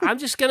just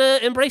gonna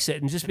embrace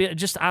it and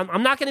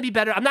I'm not gonna be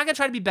better. I'm not gonna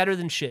try to be better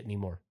than shit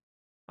anymore.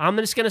 I'm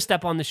just gonna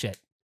step on the shit.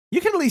 You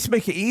can at least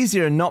make it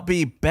easier and not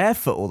be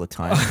barefoot all the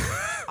time.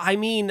 I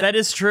mean, that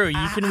is true.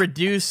 You can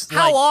reduce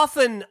how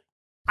often.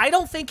 I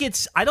don't think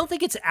it's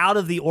out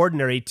of the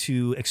ordinary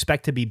to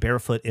expect to be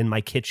barefoot in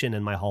my kitchen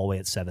and my hallway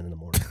at 7 in the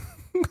morning.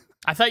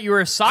 I thought you were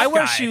a sock guy. I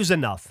wear shoes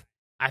enough.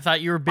 I thought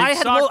you were a big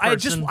sock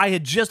person. I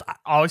had just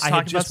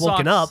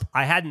woken up.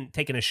 I hadn't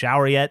taken a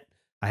shower yet.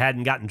 I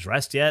hadn't gotten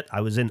dressed yet.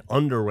 I was in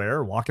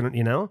underwear walking,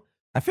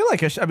 I feel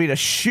like a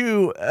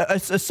shoe, a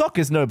sock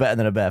is no better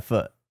than a bare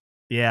foot.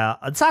 Yeah,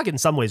 a sock in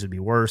some ways would be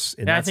worse.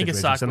 I think a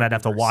sock. And I'd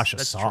have to wash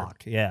a sock.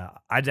 True. Yeah,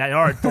 I'd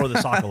throw the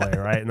sock away,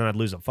 right? And then I'd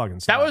lose a fucking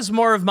sock. That was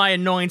more of my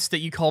annoyance that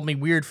you called me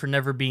weird for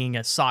never being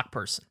a sock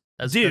person.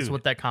 That's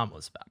what that comment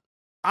was about.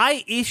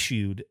 I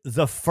issued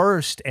the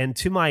first and,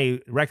 to my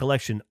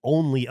recollection,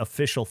 only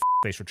official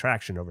FcKFace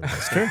retraction over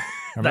this.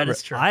 That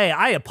is true.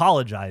 I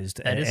apologized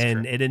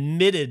and it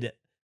admitted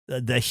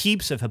the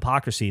heaps of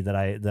hypocrisy that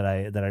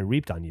I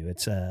reaped on you.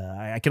 It's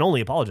I can only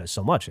apologize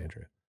so much,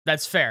 Andrew.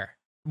 That's fair.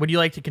 Would you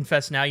like to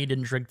confess now you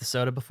didn't drink the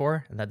soda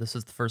before and that this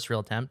is the first real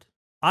attempt?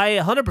 I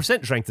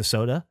 100% drank the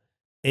soda.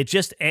 It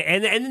just,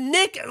 and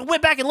Nick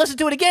went back and listened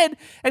to it again,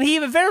 and he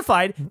even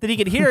verified that he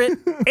could hear it.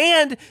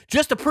 And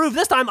just to prove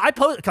this time, I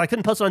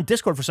couldn't post it on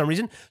Discord for some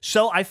reason,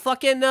 so I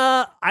fucking,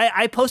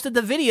 I posted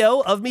the video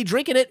of me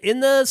drinking it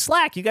in the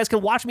Slack. You guys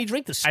can watch me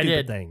drink the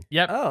stupid thing.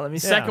 Yep. Oh, let me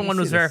see. Second one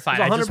was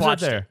verified. I just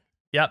watched it.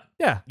 Yep.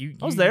 Yeah. You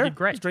I was there. did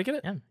great. I was drinking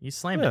it. Yeah, you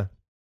slammed it.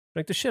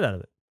 Drank the shit out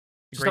of it.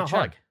 It's Great not chug.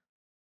 hard.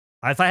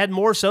 If I had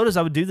more sodas,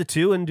 I would do the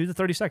 2 and do the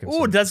 30 seconds.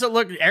 Ooh, does it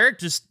look, Eric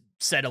just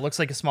said it looks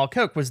like a small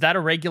Coke. Was that a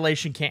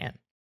regulation can?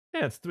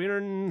 Yeah, it's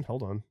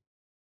 355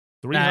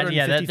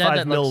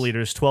 that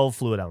milliliters, 12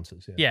 fluid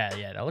ounces. Yeah,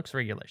 that looks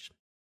regulation.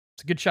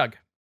 It's a good chug.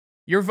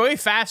 You're way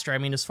faster, I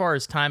mean, as far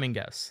as timing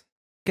goes.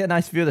 Get a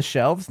nice view of the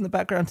shelves in the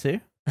background too.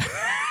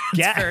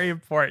 It's very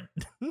important.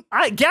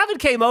 Gavin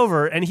came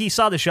over and he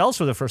saw the shelves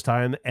for the first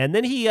time, and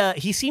then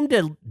he seemed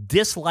to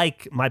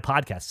dislike my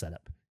podcast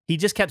setup. He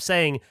just kept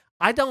saying,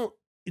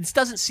 this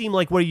doesn't seem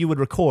like where you would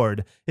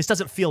record. This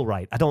doesn't feel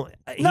right. He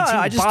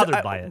seemed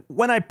bothered by it.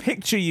 When I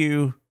picture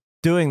you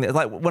doing this,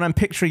 like when I'm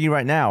picturing you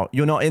right now,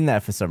 you're not in there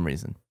for some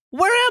reason.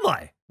 Where am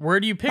I? Where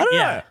do you pick?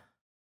 I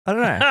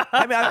don't know.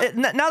 I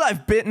mean, now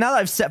that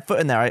I've set foot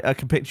in there, I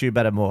can picture you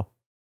better more.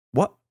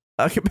 What?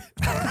 But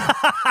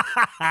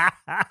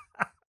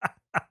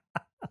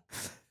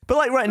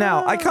like right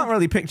now, I can't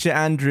really picture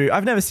Andrew.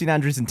 I've never seen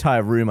Andrew's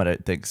entire room, I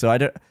don't think. So I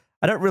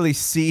don't really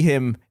see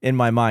him in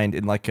my mind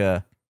in like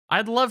a.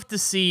 I'd love to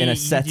see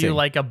you do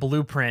like a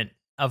blueprint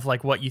of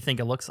like what you think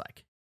it looks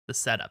like, the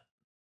setup.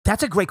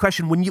 That's a great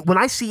question. When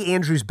I see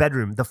Andrew's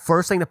bedroom, the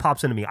first thing that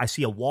pops into me, I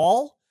see a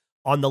wall.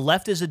 On the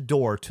left is a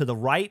door. To the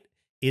right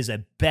is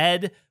a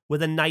bed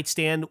with a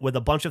nightstand with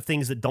a bunch of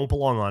things that don't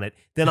belong on it.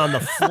 Then on the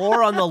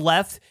floor on the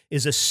left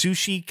is a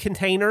sushi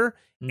container.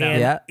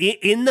 And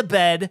in the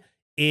bed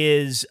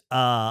is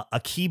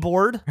a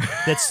keyboard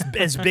that's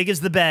as big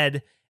as the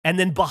bed. And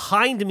then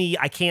behind me,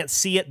 I can't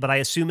see it, but I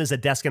assume is a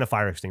desk and a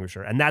fire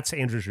extinguisher. And that's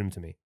Andrew's room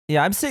to me.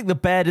 Yeah, I'm seeing the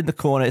bed in the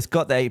corner. It's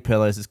got the 8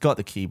 pillows. It's got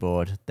the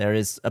keyboard. There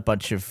is a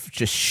bunch of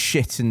just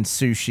shit and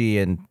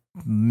sushi and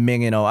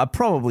minging, or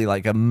probably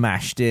like a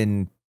mashed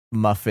in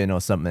muffin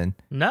or something.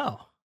 No.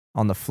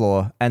 On the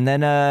floor. And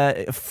then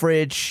a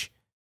fridge,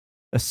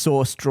 a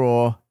sauce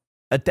drawer,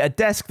 a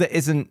desk that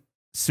isn't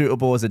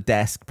suitable as a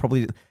desk,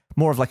 probably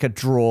more of like a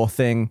drawer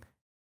thing.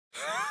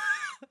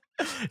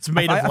 It's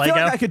made of Lego. I feel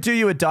like I could do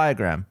you a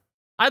diagram.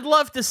 I'd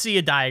love to see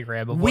a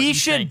diagram of what we you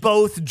should think.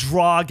 both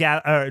draw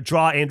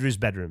Andrew's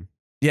bedroom.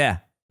 Yeah.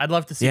 I'd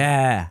love to see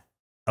that.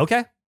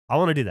 Okay. I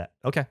want to do that.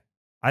 Okay.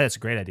 That's a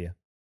great idea.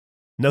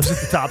 Nose at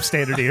the top,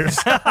 standard ears.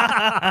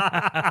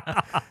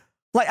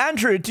 Like,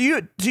 Andrew,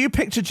 do you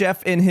picture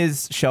Geoff in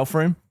his shelf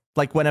room?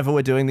 Like, whenever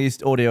we're doing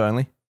these audio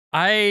only?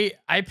 I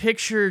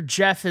picture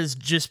Geoff as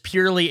just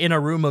purely in a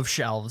room of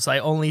shelves. I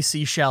only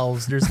see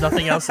shelves. There's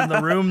nothing else in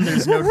the room.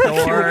 There's no door.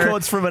 He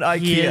records from an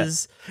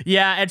IKEA.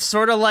 It's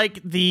sort of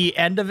like the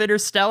end of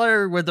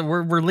Interstellar, where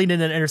we're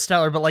leaning in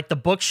Interstellar, but like the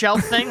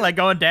bookshelf thing, like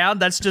going down,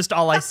 that's just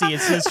all I see.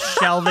 It's just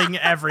shelving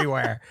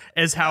everywhere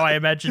is how I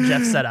imagine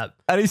Geoff set up.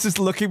 And he's just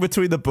looking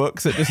between the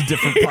books at just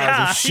different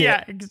piles of shit.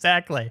 Yeah,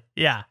 exactly.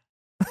 Yeah.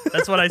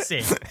 That's what I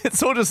see.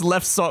 It's all just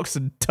left socks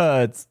and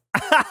turds.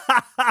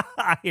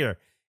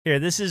 Here,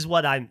 this is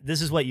what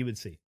you would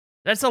see.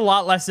 That's a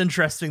lot less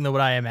interesting than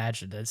what I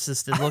imagined. It's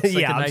just, it looks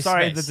like a nice I'm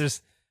sorry space. that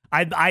there's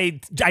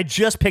I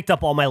just picked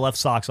up all my left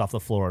socks off the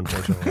floor,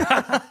 unfortunately.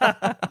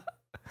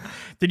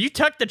 Did you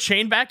tuck the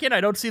chain back in?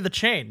 I don't see the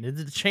chain. Did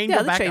the chain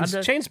go back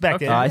under? Chain's back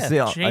Okay. in. I see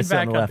it. Chain I see it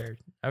back on the left. under.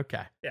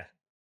 Okay. Yeah.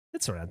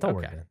 It's around. Don't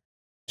worry, man.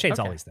 Chain's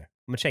always there.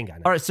 I'm a chain guy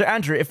now. All right, so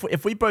Andrew,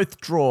 if we both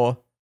draw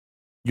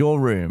your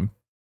room,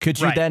 could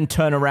you then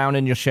turn around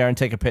in your share and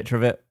take a picture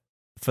of it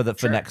for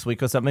next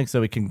week or something, so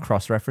we can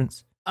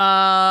cross-reference? Yeah,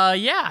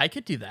 I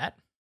could do that.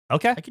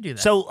 Okay. I could do that.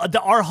 So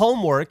our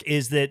homework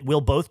is that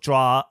we'll both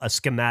draw a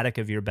schematic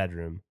of your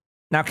bedroom.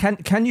 Now,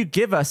 can you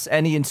give us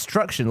any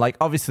instruction? Like,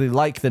 obviously,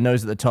 like the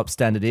nose at the top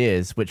standard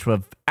ears, which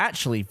were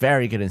actually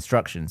very good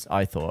instructions,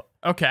 I thought.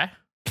 Okay.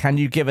 Can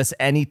you give us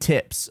any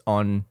tips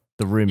on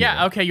the room?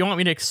 Yeah, okay. You want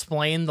me to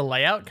explain the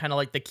layout? Kind of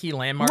like the key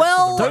landmarks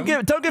Well, of the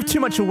room? Don't give too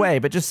much away,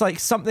 but just like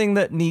something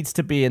that needs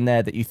to be in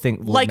there that you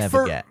think we'll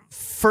never get.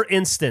 For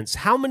instance,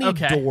 how many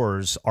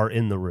doors are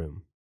in the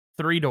room?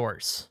 3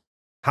 doors.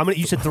 How many?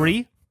 You said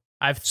 3?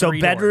 I have 3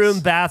 So bedroom,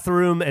 doors.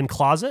 bathroom, and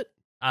closet?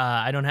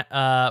 I don't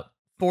have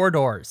 4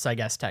 doors, I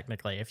guess,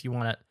 technically, if you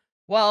want to.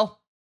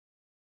 Well,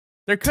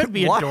 there could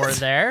be a door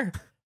there.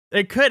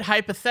 It could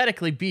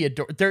hypothetically be a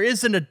door. There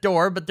isn't a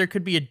door, but there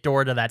could be a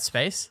door to that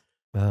space.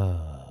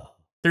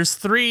 There's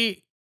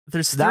 3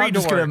 doors.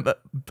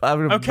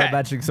 I'm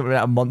imagining something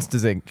out of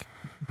Monsters, Inc.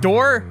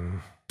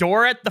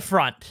 Door at the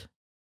front.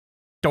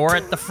 Door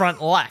at the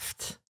front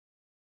left.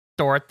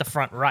 Door at the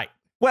front right.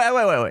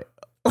 Wait.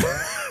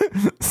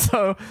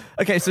 So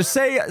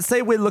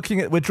say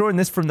we're drawing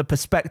this from the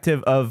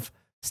perspective of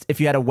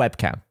if you had a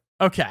webcam.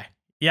 Okay.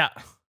 Yeah.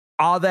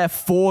 Are there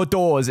 4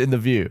 doors in the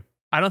view?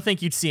 I don't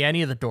think you'd see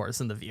any of the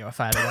doors in the view if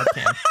I had a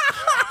webcam.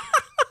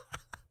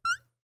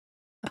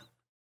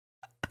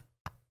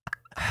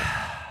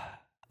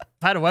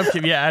 If I had a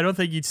webcam, yeah, I don't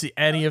think you'd see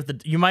any of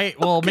the. You might.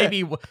 Well,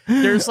 maybe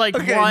there's like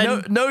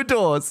one. No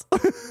doors.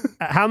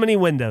 How many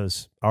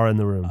windows are in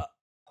the room?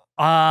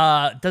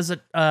 Does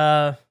it?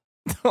 Oh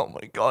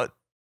my god.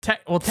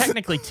 Well,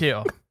 technically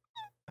two.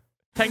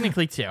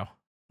 Technically two.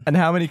 And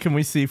how many can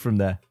we see from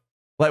there?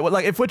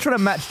 Like if we're trying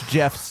to match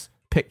Geoff's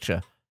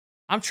picture.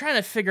 I'm trying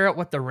to figure out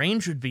what the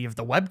range would be of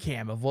the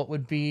webcam of what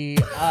would be.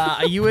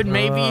 You'd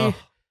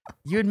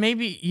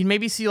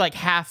maybe see like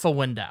half a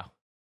window.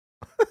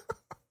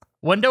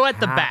 Window at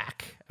the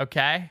back,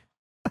 okay?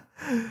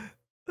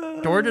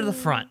 Door to the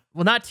front.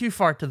 Well, not too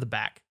far to the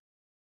back.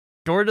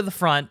 Door to the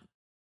front.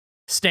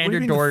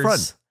 Standard doors.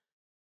 Front?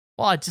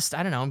 Well, I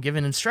don't know. I'm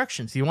giving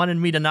instructions. You wanted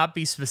me to not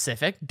be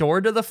specific.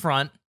 Door to the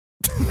front.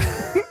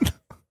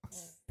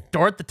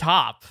 Door at the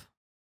top.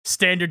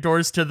 Standard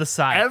doors to the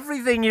side.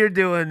 Everything you're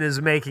doing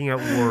is making it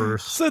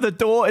worse. So the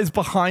door is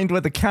behind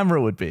where the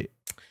camera would be.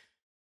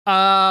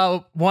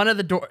 One of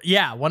the doors,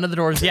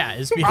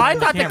 is behind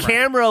I thought the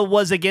camera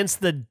was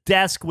against the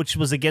desk, which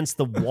was against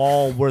the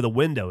wall where the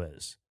window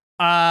is.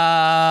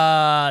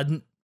 No,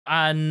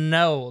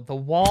 the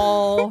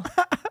wall.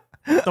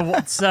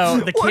 So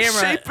the What camera.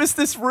 shape is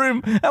this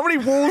room? How many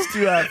walls do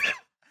you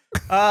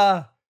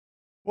have?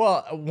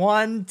 Well,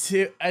 1,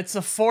 2. It's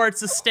a 4.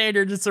 It's a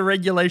standard. It's a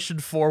regulation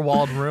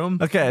 4-walled room.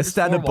 Okay, a There's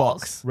standard 4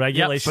 walls. box.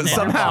 Regulation. But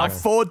Standard somehow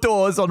box. 4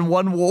 doors on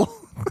 1 wall.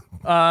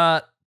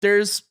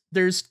 There's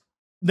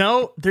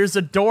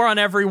a door on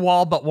every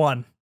wall but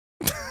one.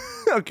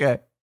 Okay.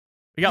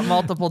 We got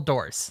multiple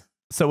doors.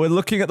 So we're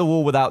looking at the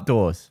wall without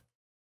doors.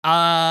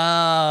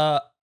 Yeah,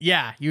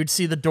 you'd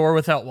see the door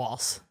without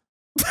walls.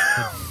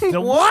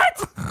 The what?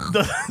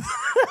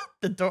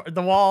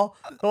 The wall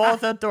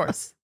without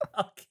doors.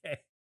 Okay.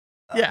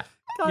 Yeah,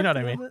 you know what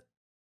I mean.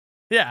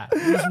 Yeah,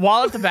 just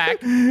wall at the back,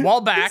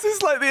 wall back. This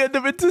is like the end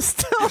of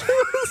Interstellar.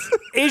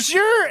 Is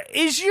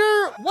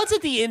your what's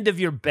at the end of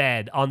your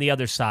bed on the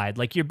other side?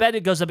 Like your bed,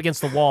 it goes up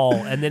against the wall,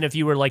 and then if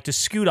you were like to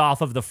scoot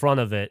off of the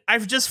front of it.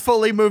 I've just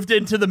fully moved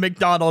into the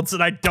McDonald's,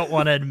 and I don't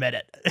want to admit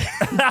it.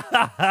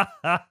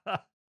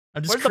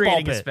 I'm just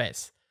creating a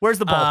space. Where's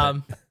the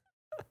ball pit?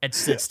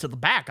 It's to the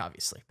back,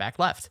 obviously, back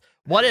left.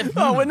 What if?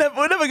 Oh, we're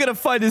never gonna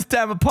find his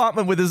damn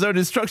apartment with his own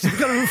instructions. We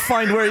can't even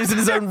find where he's in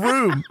his own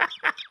room.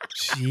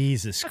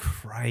 Jesus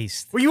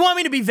Christ. Well, you want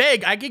me to be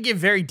vague? I could give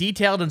very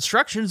detailed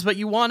instructions, but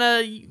you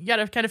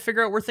gotta kind of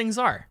figure out where things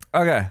are.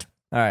 Okay.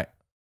 All right.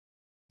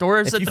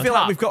 Doors If at you the feel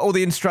top. like we've got all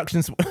the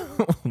instructions,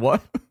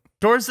 what?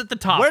 Doors at the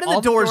top. Where do the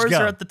All doors doors go?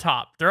 are at the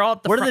top. They're all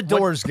at the Where do front. the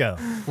doors go?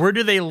 Where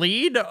do they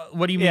lead?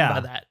 What do you mean Yeah. by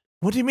that?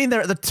 What do you mean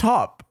they're at the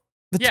top?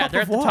 Yeah,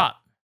 they're of at the what? top.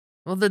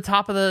 Well, the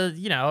top of the,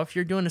 if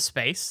you're doing a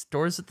space,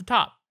 doors at the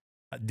top.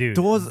 Dude,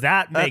 Doors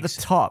that at makes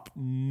the top.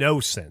 no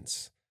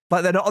sense.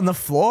 Like they're not on the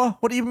floor?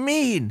 What do you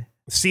mean?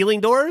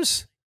 Ceiling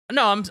doors?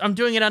 No, I'm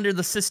doing it under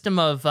the system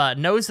of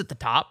nose at the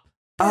top,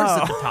 doors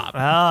at the top,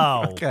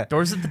 Oh. Okay.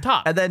 doors at the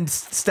top. And then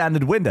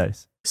standard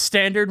windows.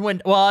 Standard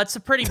window. Well, it's a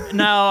pretty.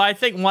 No, I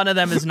think one of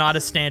them is not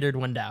a standard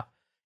window.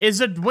 Is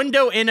a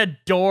window in a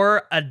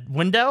door a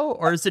window,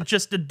 or is it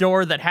just a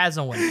door that has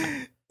a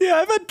window? Yeah,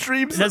 I've had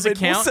dreams Does that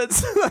it made more count?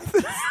 sense like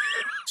this.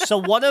 So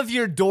one of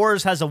your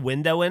doors has a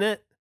window in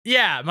it?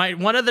 Yeah,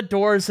 one of the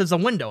doors has a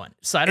window in it.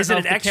 So I don't Is know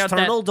it an if to count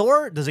external that.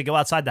 door? Does it go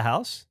outside the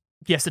house?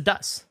 Yes, it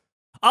does.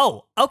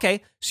 Oh,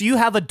 okay. So you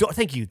have a door.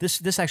 Thank you.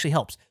 This actually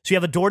helps. So you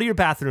have a door to your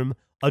bathroom,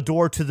 a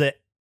door to the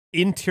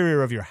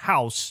interior of your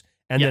house,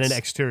 and then Yes. an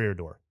exterior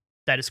door.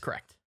 That is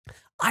correct.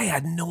 I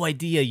had no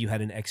idea you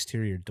had an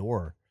exterior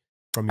door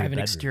from your I have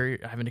bedroom.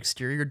 I have an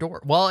exterior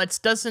door. Well, it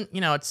doesn't.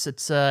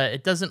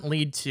 It doesn't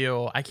lead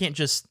to. I can't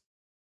just.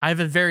 I have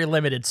a very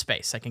limited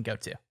space I can go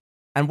to.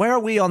 And where are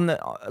we on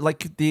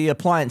the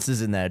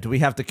appliances in there? Do we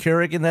have the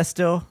Keurig in there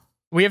still?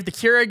 We have the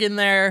Keurig in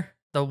there.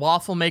 The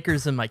waffle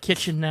maker's in my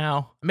kitchen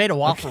now. I made a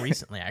waffle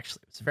recently,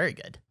 actually. It's very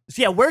good.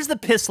 So yeah, where's the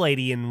piss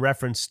lady in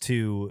reference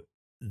to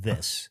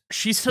this?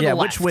 She's to the left.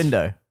 Which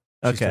window?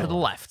 She's Okay. To the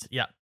left.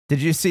 Yeah.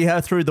 Did you see her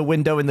through the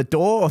window in the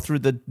door or through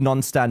the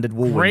non-standard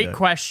wall Great window?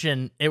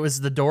 question. It was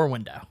the door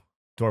window.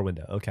 Door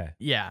window. Okay.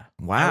 Yeah.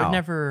 Wow.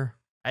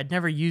 I'd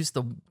never used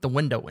the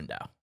window.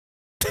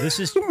 This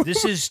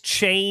has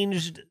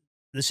changed.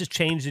 This has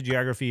changed the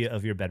geography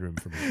of your bedroom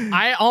for me.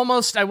 I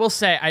will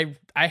say,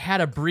 I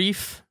had a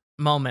brief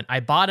moment.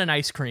 I bought an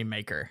ice cream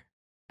maker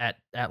at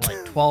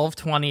like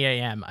 12:20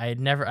 a.m.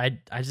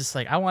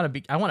 I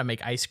want to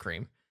make ice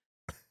cream.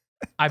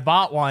 I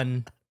bought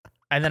one,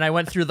 and then I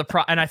went through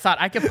and I thought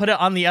I could put it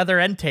on the other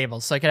end table,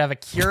 so I could have a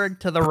Keurig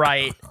to the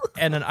right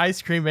and an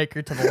ice cream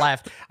maker to the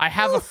left. I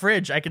have a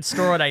fridge. I could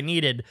store what I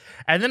needed.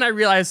 And then I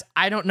realized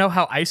I don't know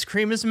how ice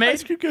cream is made.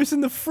 Ice cream goes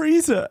in the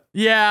freezer.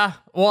 Yeah,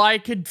 well, I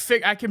could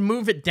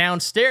move it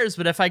downstairs,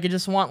 but if I could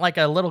just want like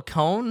a little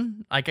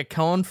cone, like a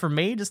cone for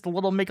me,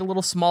 make a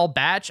little small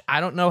batch. I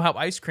don't know how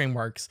ice cream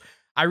works.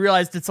 I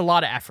realized it's a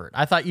lot of effort.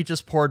 I thought you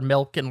just poured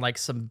milk and like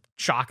some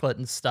chocolate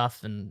and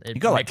stuff, and You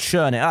got to like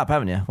churn it up,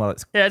 haven't you? Well,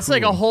 it's it's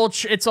like a whole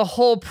it's a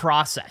whole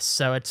process.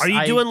 So it's Are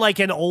you doing like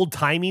an old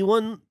timey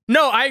one?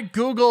 No, I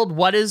Googled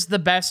what is the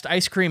best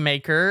ice cream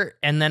maker,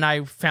 and then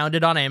I found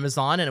it on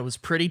Amazon, and it was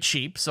pretty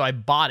cheap, so I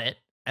bought it,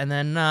 and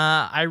then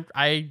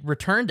I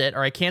returned it,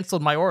 or I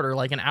canceled my order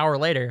like an hour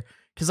later,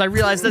 because I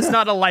realized that's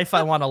not a life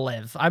I want to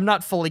live. I'm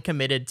not fully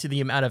committed to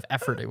the amount of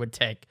effort it would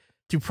take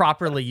to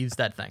properly use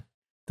that thing.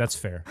 That's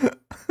fair.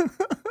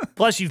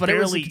 Plus, But it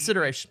was a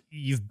consideration.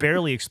 you've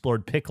barely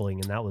explored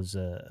pickling, and that was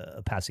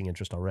a passing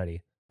interest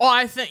already. Well,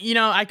 I think,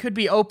 I could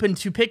be open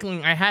to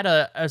pickling. I had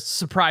a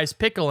surprise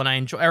pickle, and I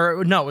enjoyed.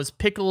 Or no, it was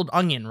pickled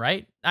onion,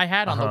 right? I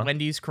had on the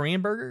Wendy's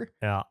Korean burger.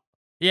 Yeah.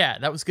 Yeah,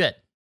 that was good.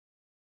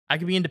 I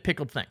could be into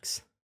pickled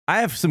things.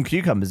 I have some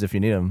cucumbers if you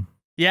need them.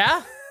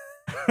 Yeah?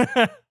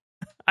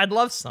 I'd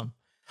love some.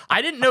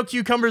 I didn't know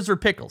cucumbers were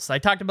pickles. I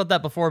talked about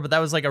that before, but that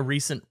was like a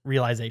recent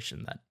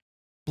realization that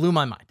blew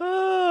my mind.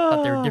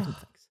 But they're different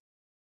things.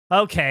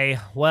 Okay,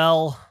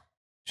 well,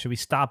 should we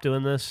stop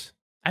doing this?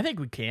 I think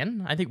we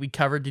can. I think we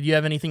covered. Did you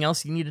have anything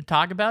else you need to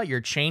talk about? You're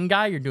a chain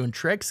guy. You're doing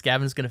tricks.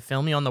 Gavin's going to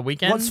film you on the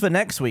weekend. What's for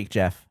next week,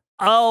 Geoff?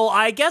 Oh,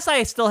 I guess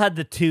I still had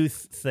the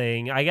tooth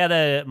thing.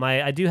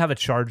 I do have a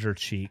charger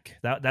cheek.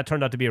 That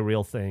turned out to be a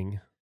real thing.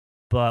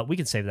 But we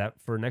can save that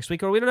for next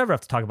week, or we don't ever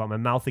have to talk about my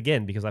mouth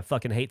again, because I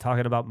fucking hate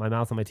talking about my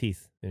mouth and my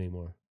teeth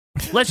anymore.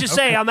 Let's just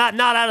say I'm not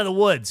out of the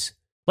woods.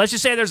 Let's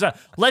just say there's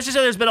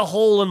been a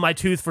hole in my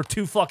tooth for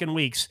 2 fucking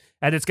weeks,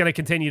 and it's going to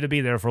continue to be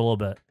there for a little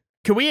bit.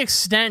 Could we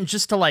extend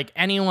just to like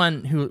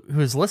anyone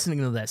who's listening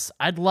to this?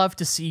 I'd love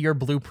to see your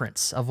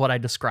blueprints of what I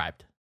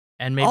described,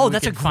 and maybe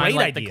that's a find great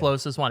like idea. the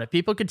closest one. If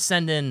people could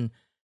send in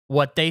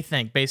what they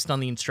think based on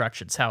the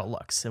instructions, how it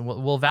looks, and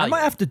we'll value. I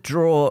might have to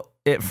draw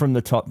it from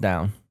the top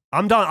down.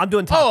 I'm done. I'm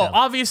doing top down.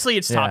 Obviously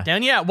it's top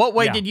down. Yeah. What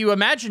way Yeah. did you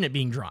imagine it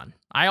being drawn?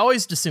 I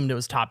always assumed it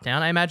was top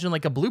down. I imagined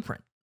like a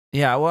blueprint.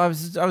 Yeah, well, I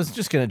was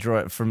just gonna draw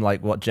it from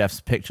like what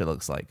Jeff's picture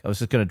looks like. I was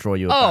just gonna draw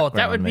you.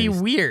 That would be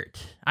weird.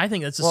 I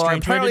think that's a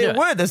strange way to do it.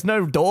 Would. There's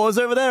no doors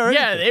over there. Or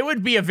Yeah, anything. it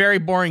would be a very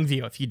boring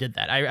view if you did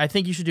that. I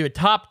think you should do it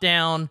top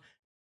down,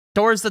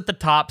 doors at the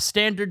top,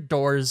 standard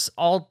doors.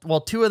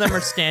 2 of them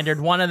are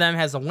standard. One of them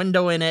has a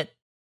window in it.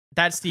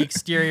 That's the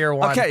exterior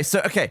one.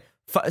 So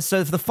for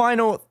the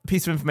final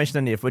piece of information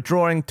I need, if we're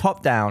drawing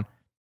top down,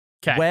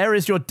 where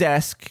is your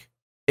desk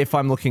if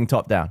I'm looking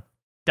top down?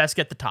 Desk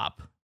at the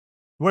top.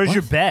 Where's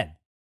your bed?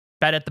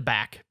 Bed at the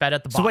back. Bed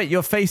at the bottom. So wait,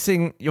 you're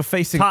facing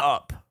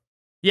up.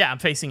 Yeah, I'm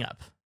facing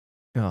up.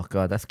 Oh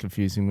god, that's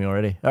confusing me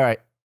already. All right.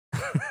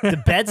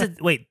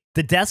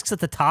 The desk's at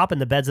the top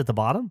and the bed's at the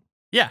bottom?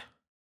 Yeah.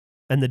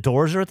 And the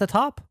doors are at the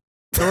top?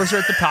 Doors are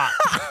at the top.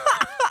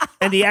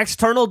 And the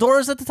external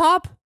doors at the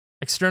top?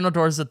 External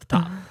doors at the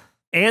top.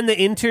 And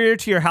the interior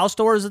to your house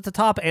doors at the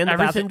top, and the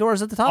bathroom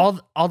doors at the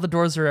top? All the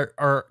doors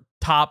are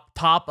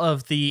top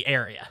of the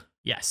area.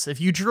 Yes. If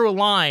you drew a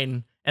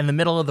line in the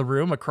middle of the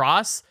room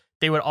across,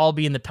 they would all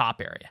be in the top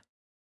area.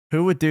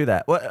 Who would do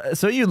that? What?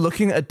 So are you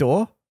looking at a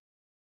door?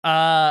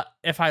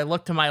 If I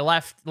look to my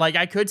left, like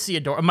I could see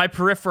a door. In my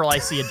peripheral, I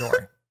see a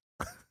door.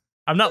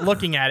 I'm not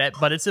looking at it,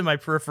 but it's in my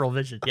peripheral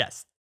vision.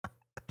 Yes.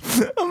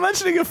 I'm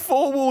imagining a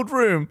 4-walled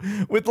room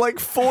with like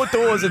 4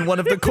 doors in one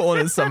of the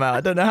corners somehow.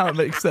 I don't know how it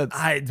makes sense.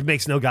 It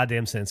makes no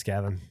goddamn sense,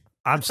 Gavin.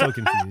 I'm so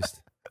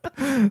confused.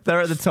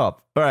 They're at the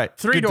top. All right.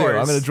 3 good doors. deal.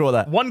 I'm going to draw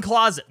that. 1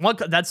 closet.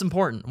 That's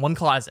important. 1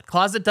 closet.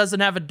 Closet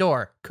doesn't have a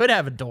door. Could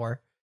have a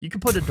door. You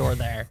could put a door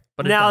there.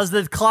 But now, is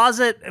the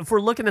closet, if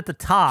we're looking at the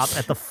top,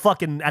 at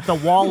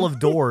the wall of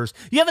doors,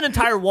 you have an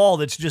entire wall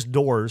that's just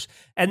doors.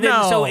 And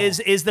then, so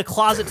is the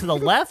closet to the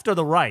left or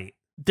the right?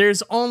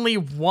 There's only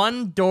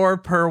 1 door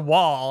per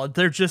wall.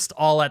 They're just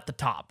all at the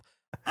top.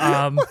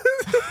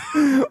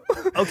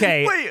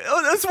 Okay. Wait,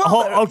 as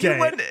well.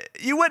 Okay.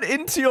 You went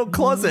into your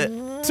closet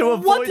to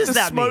avoid the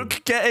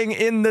smoke getting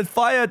in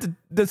the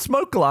the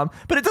smoke alarm,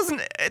 but it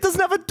doesn't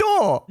have a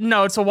door.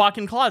 No, it's a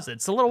walk-in closet.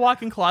 It's a little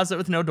walk-in closet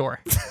with no door.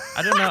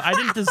 I don't know. I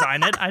didn't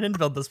design it. I didn't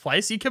build this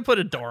place. You can put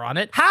a door on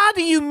it. How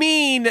do you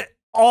mean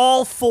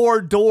all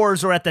 4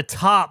 doors are at the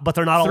top, but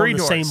they're not all on the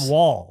same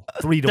wall?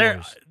 3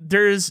 doors.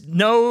 There's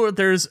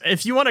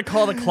if you want to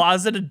call the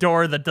closet a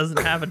door that doesn't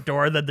have a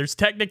door, then there's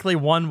technically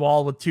 1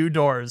 wall with 2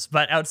 doors.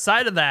 But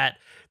outside of that,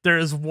 there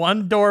is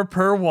 1 door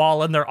per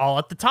wall, and they're all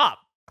at the top.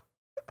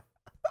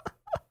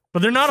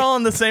 But they're not all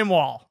on the same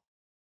wall.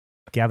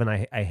 Gavin,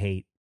 I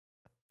hate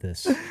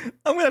this.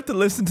 I'm gonna have to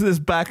listen to this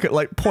back at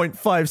like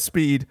 0.5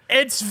 speed.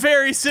 It's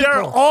very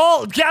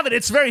simple. Gavin,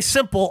 it's very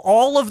simple.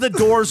 All of the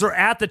doors are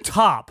at the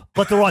top,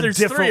 but they're on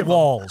different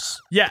walls.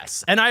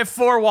 Yes, and I have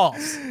 4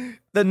 walls.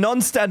 They're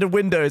non-standard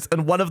windows,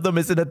 and one of them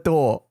is in a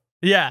door.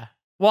 Yeah.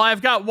 Well,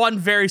 I've got 1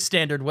 very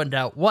standard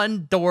window.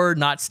 1 door,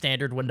 not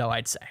standard window,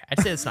 I'd say. I'd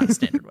say it's not a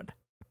standard window.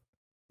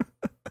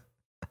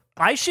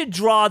 I should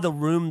draw the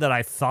room that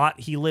I thought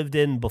he lived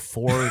in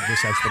before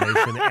this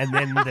explanation, and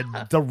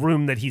then the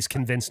room that he's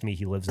convinced me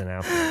he lives in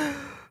after.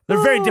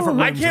 They're very different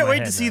rooms. I can't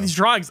wait to see these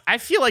drawings. I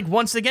feel like,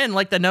 once again,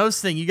 like the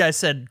nose thing, you guys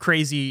said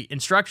crazy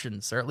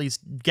instructions, or at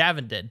least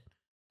Gavin did.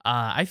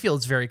 I feel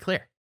it's very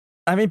clear.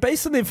 I mean,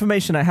 based on the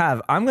information I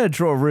have, I'm going to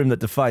draw a room that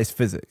defies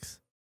physics.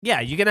 Yeah,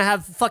 you're going to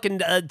have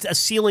fucking a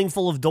ceiling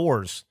full of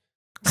doors.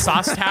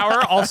 Sauce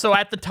tower also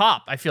at the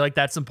top. I feel like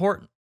that's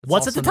important.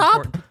 What's at the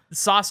top? Important. The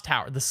sauce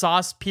tower, the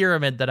sauce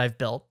pyramid that I've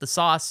built, the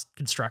sauce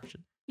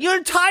construction. Your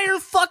entire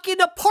fucking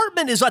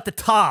apartment is at the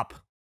top.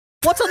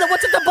 What's at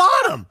the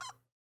bottom?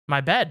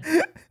 My bed.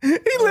 He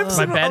lives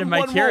My in bed and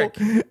my Keurig.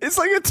 wall. It's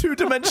like a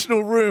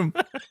 2-dimensional room.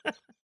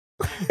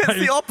 It's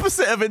the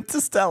opposite of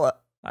Interstellar.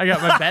 I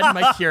got my bed,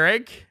 my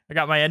Keurig. I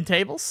got my end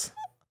tables,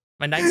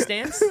 my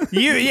nightstands.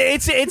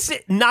 It's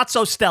not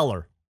so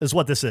stellar, is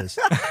what this is.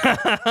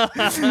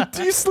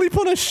 Do you sleep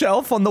on a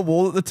shelf on the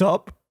wall at the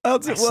top? How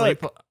does it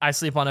work? I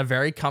sleep on a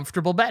very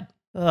comfortable bed.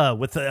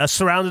 With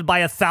surrounded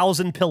by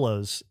 1,000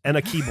 pillows and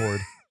a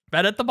keyboard.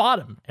 Bed at the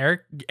bottom.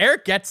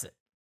 Eric gets it.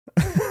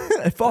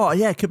 Oh,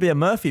 yeah, it could be a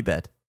Murphy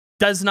bed.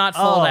 Does not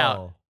fold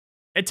out.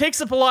 It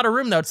takes up a lot of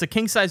room, though. It's a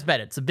king-size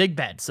bed. It's a big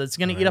bed, so it's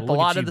going to eat up a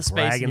lot of the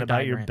space. Bragging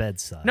about your diagram. bed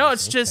size. No,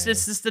 it's just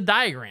the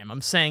diagram. I'm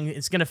saying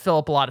it's going to fill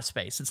up a lot of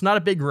space. It's not a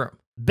big room.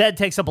 Bed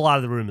takes up a lot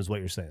of the room, is what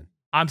you're saying.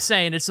 I'm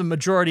saying it's a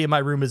majority of my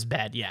room is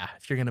bed. Yeah,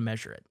 if you're going to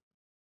measure it,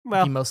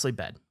 Well, mostly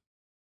bed.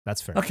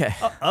 that's fair. Okay.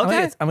 Okay. I'm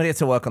going to get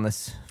to work on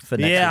this for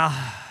next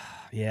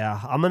week. Yeah.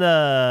 I'm going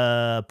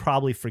to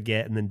probably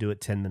forget and then do it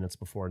 10 minutes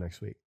before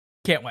next week.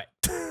 Can't wait.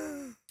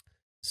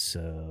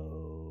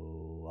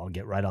 So I'll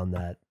get right on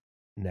that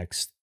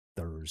next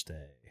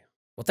Thursday.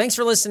 Well, thanks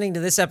for listening to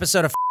this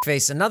episode of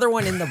FcKFace, another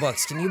one in the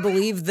books. Can you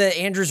believe that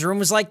Andrew's room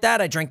was like that?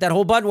 I drank that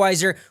whole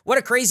Budweiser. What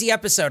a crazy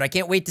episode. I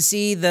can't wait to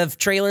see the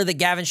trailer that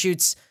Gavin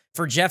shoots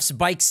for Geoff's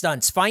bike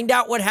stunts. Find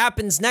out what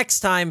happens next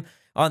time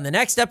on the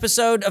next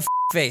episode of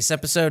FcKFace,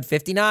 episode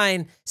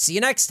 59. See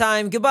you next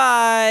time.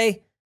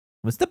 Goodbye.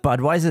 Was the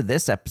Budweiser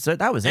this episode?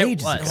 That was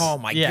ages ago. Oh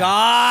my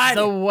God.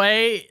 The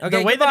way that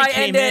it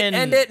came in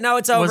end it. No,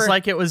 it's over. was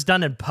like it was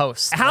done in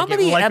post. How Like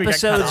many we got cut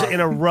episodes off. in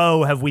a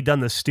row have we done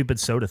the stupid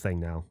soda thing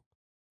now?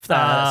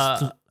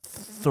 Well,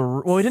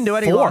 we didn't do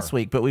any 4. last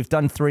week, but we've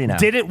done 3 now.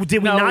 Did we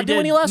not do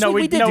any last week?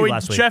 We did do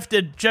last week.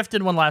 Jeff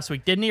did one last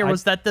week, didn't he? Or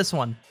was that this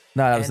one?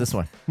 No, that was this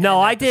one.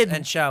 No, I did.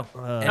 End show.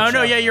 Oh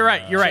no, yeah, you're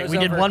right. You're right. Show's We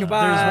did over. one.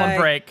 Goodbye. There was one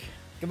break.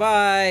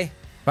 Goodbye.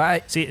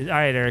 Bye. See, all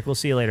right, Eric. We'll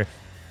see you later.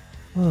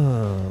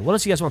 What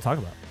else you guys want to talk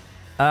about?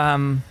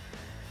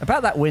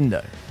 About that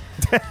window.